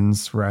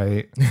burns,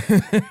 right?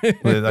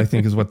 I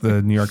think is what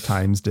the New York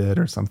Times did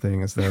or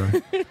something.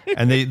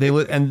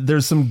 And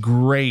there's some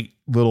great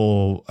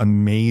little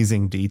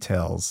amazing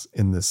details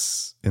in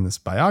this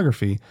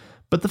biography.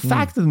 But the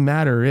fact of the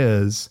matter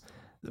is,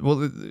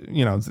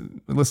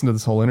 listen to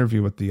this whole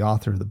interview with the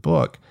author of the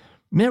book,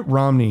 Mitt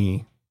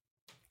Romney.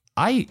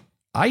 I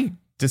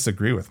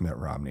disagree with Mitt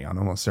Romney on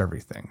almost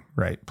everything,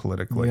 right?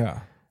 Politically. Yeah.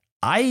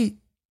 I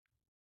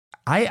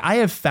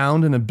have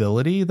found an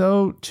ability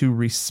though to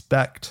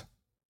respect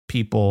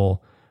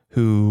people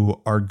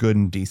who are good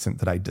and decent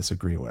that I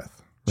disagree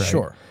with. Right?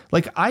 Sure.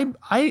 Like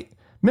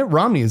Mitt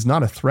Romney is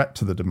not a threat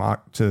to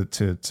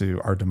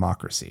to our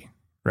democracy.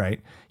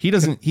 Right.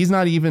 He's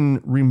not even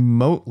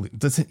remotely,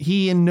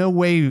 he in no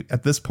way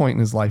at this point in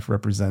his life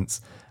represents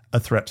a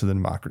threat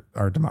to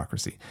our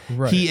democracy.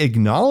 Right. He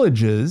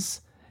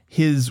acknowledges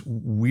his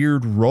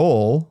weird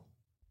role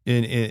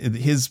in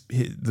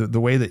the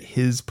way that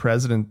his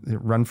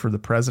run for the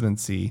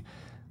presidency,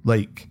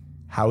 like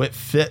how it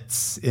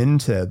fits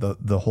into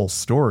the whole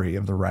story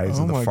of the rise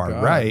of the far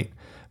right.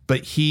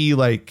 But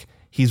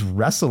he's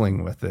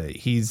wrestling with it.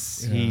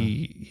 He's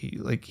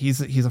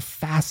a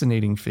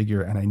fascinating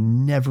figure, and I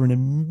never in a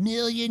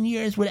million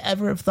years would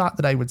ever have thought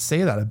that I would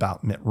say that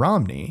about Mitt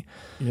Romney.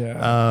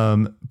 Yeah.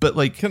 But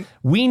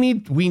we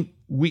need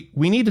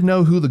to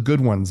know who the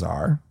good ones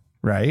are,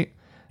 right?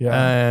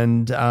 Yeah.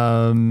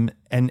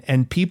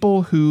 And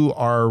people who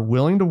are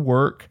willing to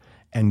work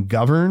and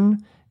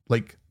govern,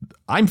 like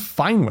I'm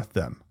fine with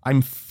them.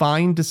 I'm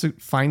fine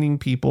finding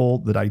people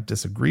that I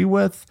disagree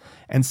with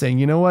and saying,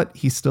 you know what,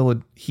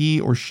 he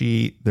or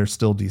she, they're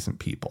still decent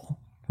people,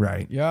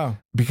 right? Yeah.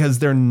 Because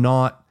they're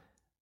not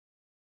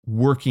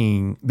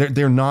working,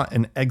 they're not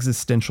an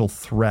existential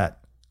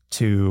threat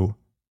to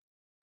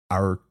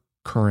our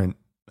current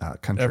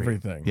country.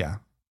 Everything. Yeah.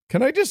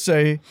 Can I just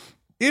say,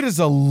 it is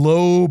a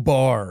low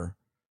bar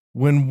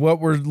when what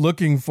we're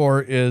looking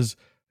for is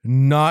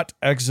not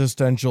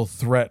existential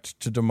threat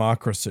to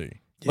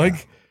democracy. Yeah,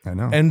 I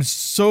know. And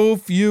so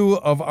few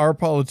of our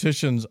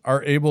politicians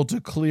are able to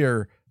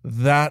clear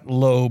that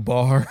low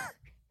bar.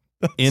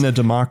 In a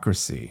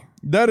democracy.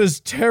 That is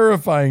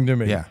terrifying to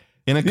me. Yeah.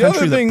 In a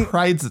country that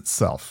prides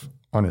itself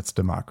on its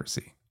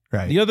democracy.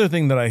 Right. The other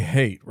thing that I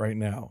hate right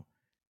now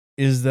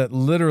is that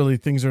literally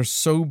things are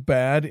so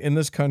bad in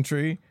this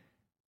country.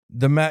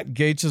 The Matt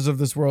Gaetzes of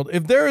this world.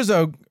 If there is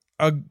a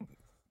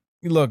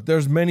look,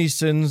 there's many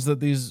sins that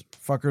these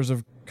fuckers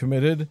have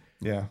committed.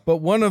 Yeah. But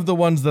one of the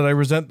ones that I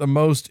resent the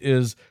most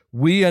is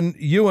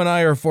you and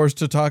I are forced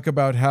to talk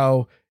about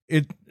how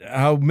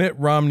Mitt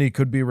Romney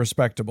could be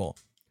respectable.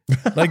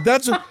 Like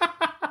that's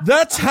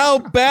how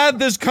bad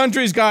this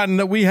country's gotten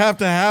that we have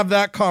to have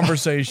that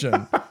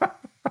conversation.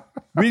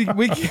 We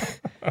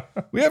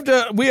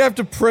have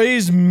to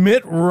praise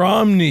Mitt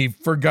Romney,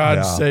 for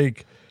God's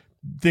sake.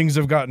 Things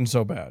have gotten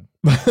so bad.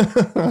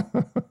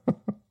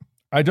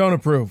 I don't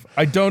approve.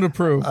 I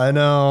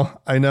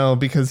know,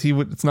 because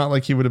it's not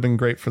like he would have been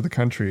great for the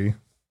country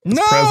as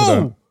no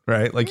president,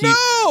 right? Like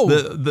no!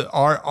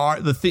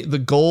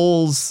 the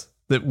goals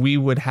that we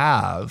would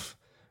have,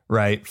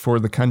 right, for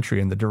the country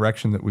and the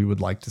direction that we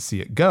would like to see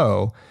it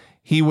go,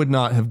 he would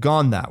not have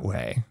gone that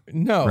way.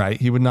 No.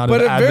 Right? He would not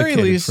have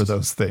advocated for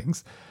those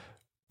things.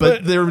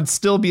 But there would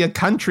still be a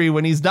country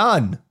when he's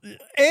done.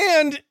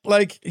 And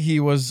like he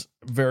was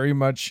very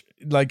much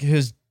like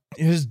his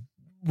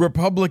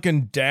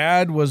Republican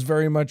dad was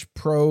very much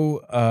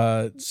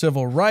pro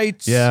civil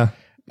rights. Yeah.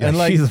 And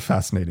like he's a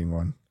fascinating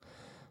one.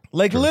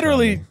 Like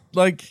literally,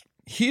 like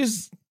he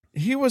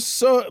was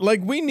so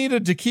like we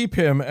needed to keep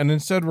him, and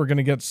instead we're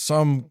gonna get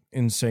some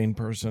insane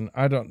person.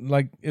 I don't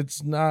like.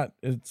 It's bad.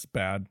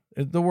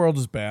 The world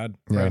is bad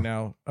right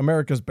now.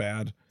 America's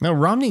bad. No,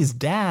 Romney's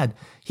dad,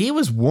 he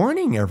was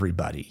warning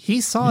everybody. He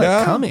saw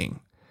it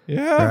coming.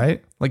 Yeah.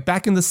 Right? Like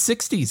back in the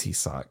 60s, he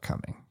saw it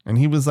coming. And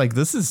he was like,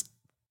 this is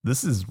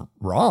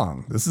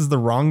wrong. This is the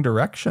wrong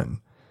direction.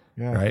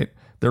 Yeah. Right?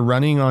 They're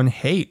running on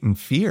hate and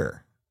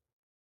fear.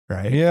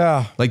 Right?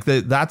 Yeah. Like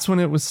that's when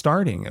it was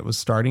starting. It was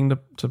starting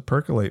to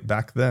percolate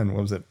back then.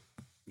 What was it?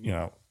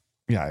 Yeah,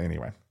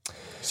 anyway.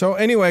 So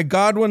anyway,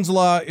 Godwin's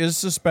law is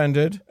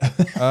suspended.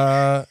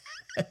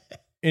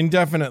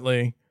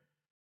 Indefinitely.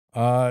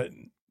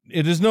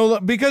 It is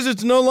because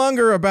it's no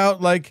longer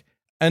about like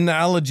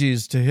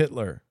analogies to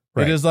Hitler.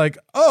 Right. It is like,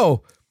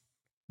 oh,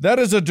 that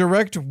is a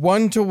direct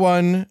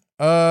 1-to-1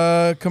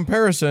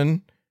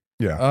 comparison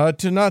to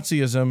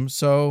Nazism.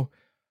 So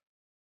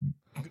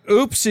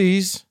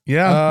oopsies.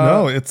 Yeah,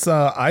 no, it's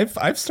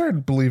I've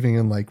started believing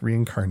in like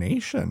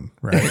reincarnation,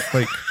 right?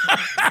 Like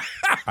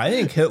I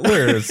think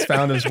Hitler has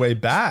found his way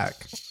back.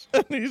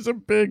 And he's a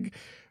big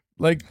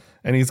like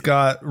and he's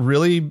got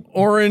really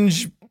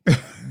orange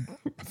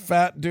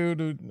fat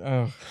dude.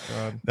 Oh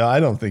God. No, I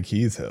don't think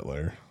he's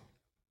Hitler.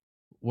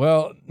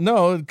 Well,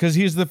 no, because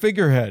he's the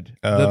figurehead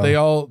that they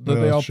all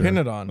pin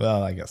it on.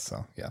 Well, I guess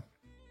so. Yeah.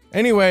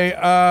 Anyway,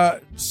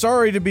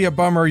 sorry to be a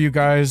bummer, you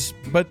guys,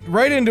 but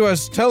write into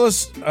us, tell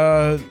us,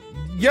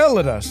 yell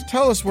at us,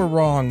 tell us we're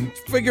wrong,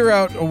 figure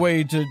out a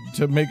way to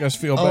make us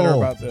feel better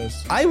about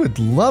this. I would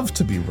love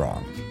to be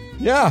wrong.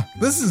 Yeah.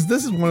 This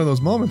is one of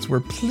those moments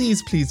where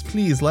please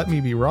let me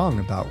be wrong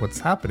about what's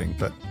happening,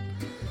 but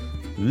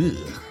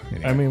anyway.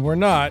 I mean, we're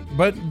not,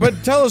 but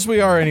tell us we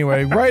are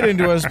anyway. Write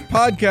into us,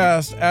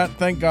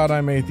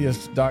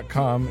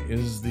 podcast@thankgodimatheist.com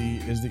is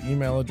the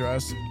email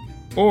address.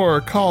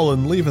 Or call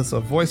and leave us a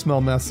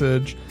voicemail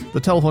message. The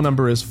telephone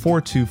number is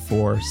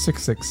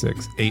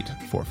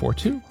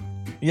 424-666-8442.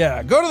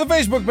 Yeah, go to the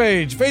Facebook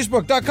page,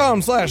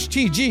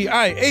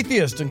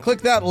 facebook.com/TGIAtheist, and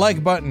click that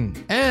like button.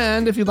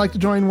 And if you'd like to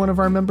join one of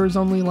our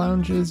members-only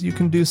lounges, you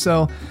can do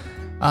so.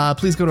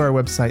 Please go to our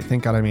website,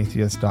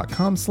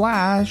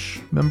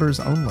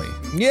 thankgodimatheist.com/members-only.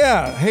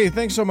 Yeah. Hey,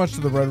 thanks so much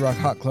to the Red Rock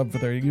Hot Club for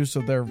their use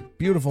of their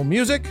beautiful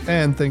music.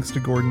 And thanks to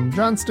Gordon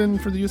Johnston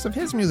for the use of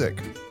his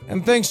music.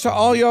 And thanks to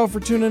all y'all for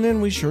tuning in.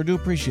 We sure do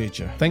appreciate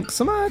you. Thanks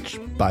so much.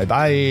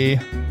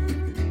 Bye-bye.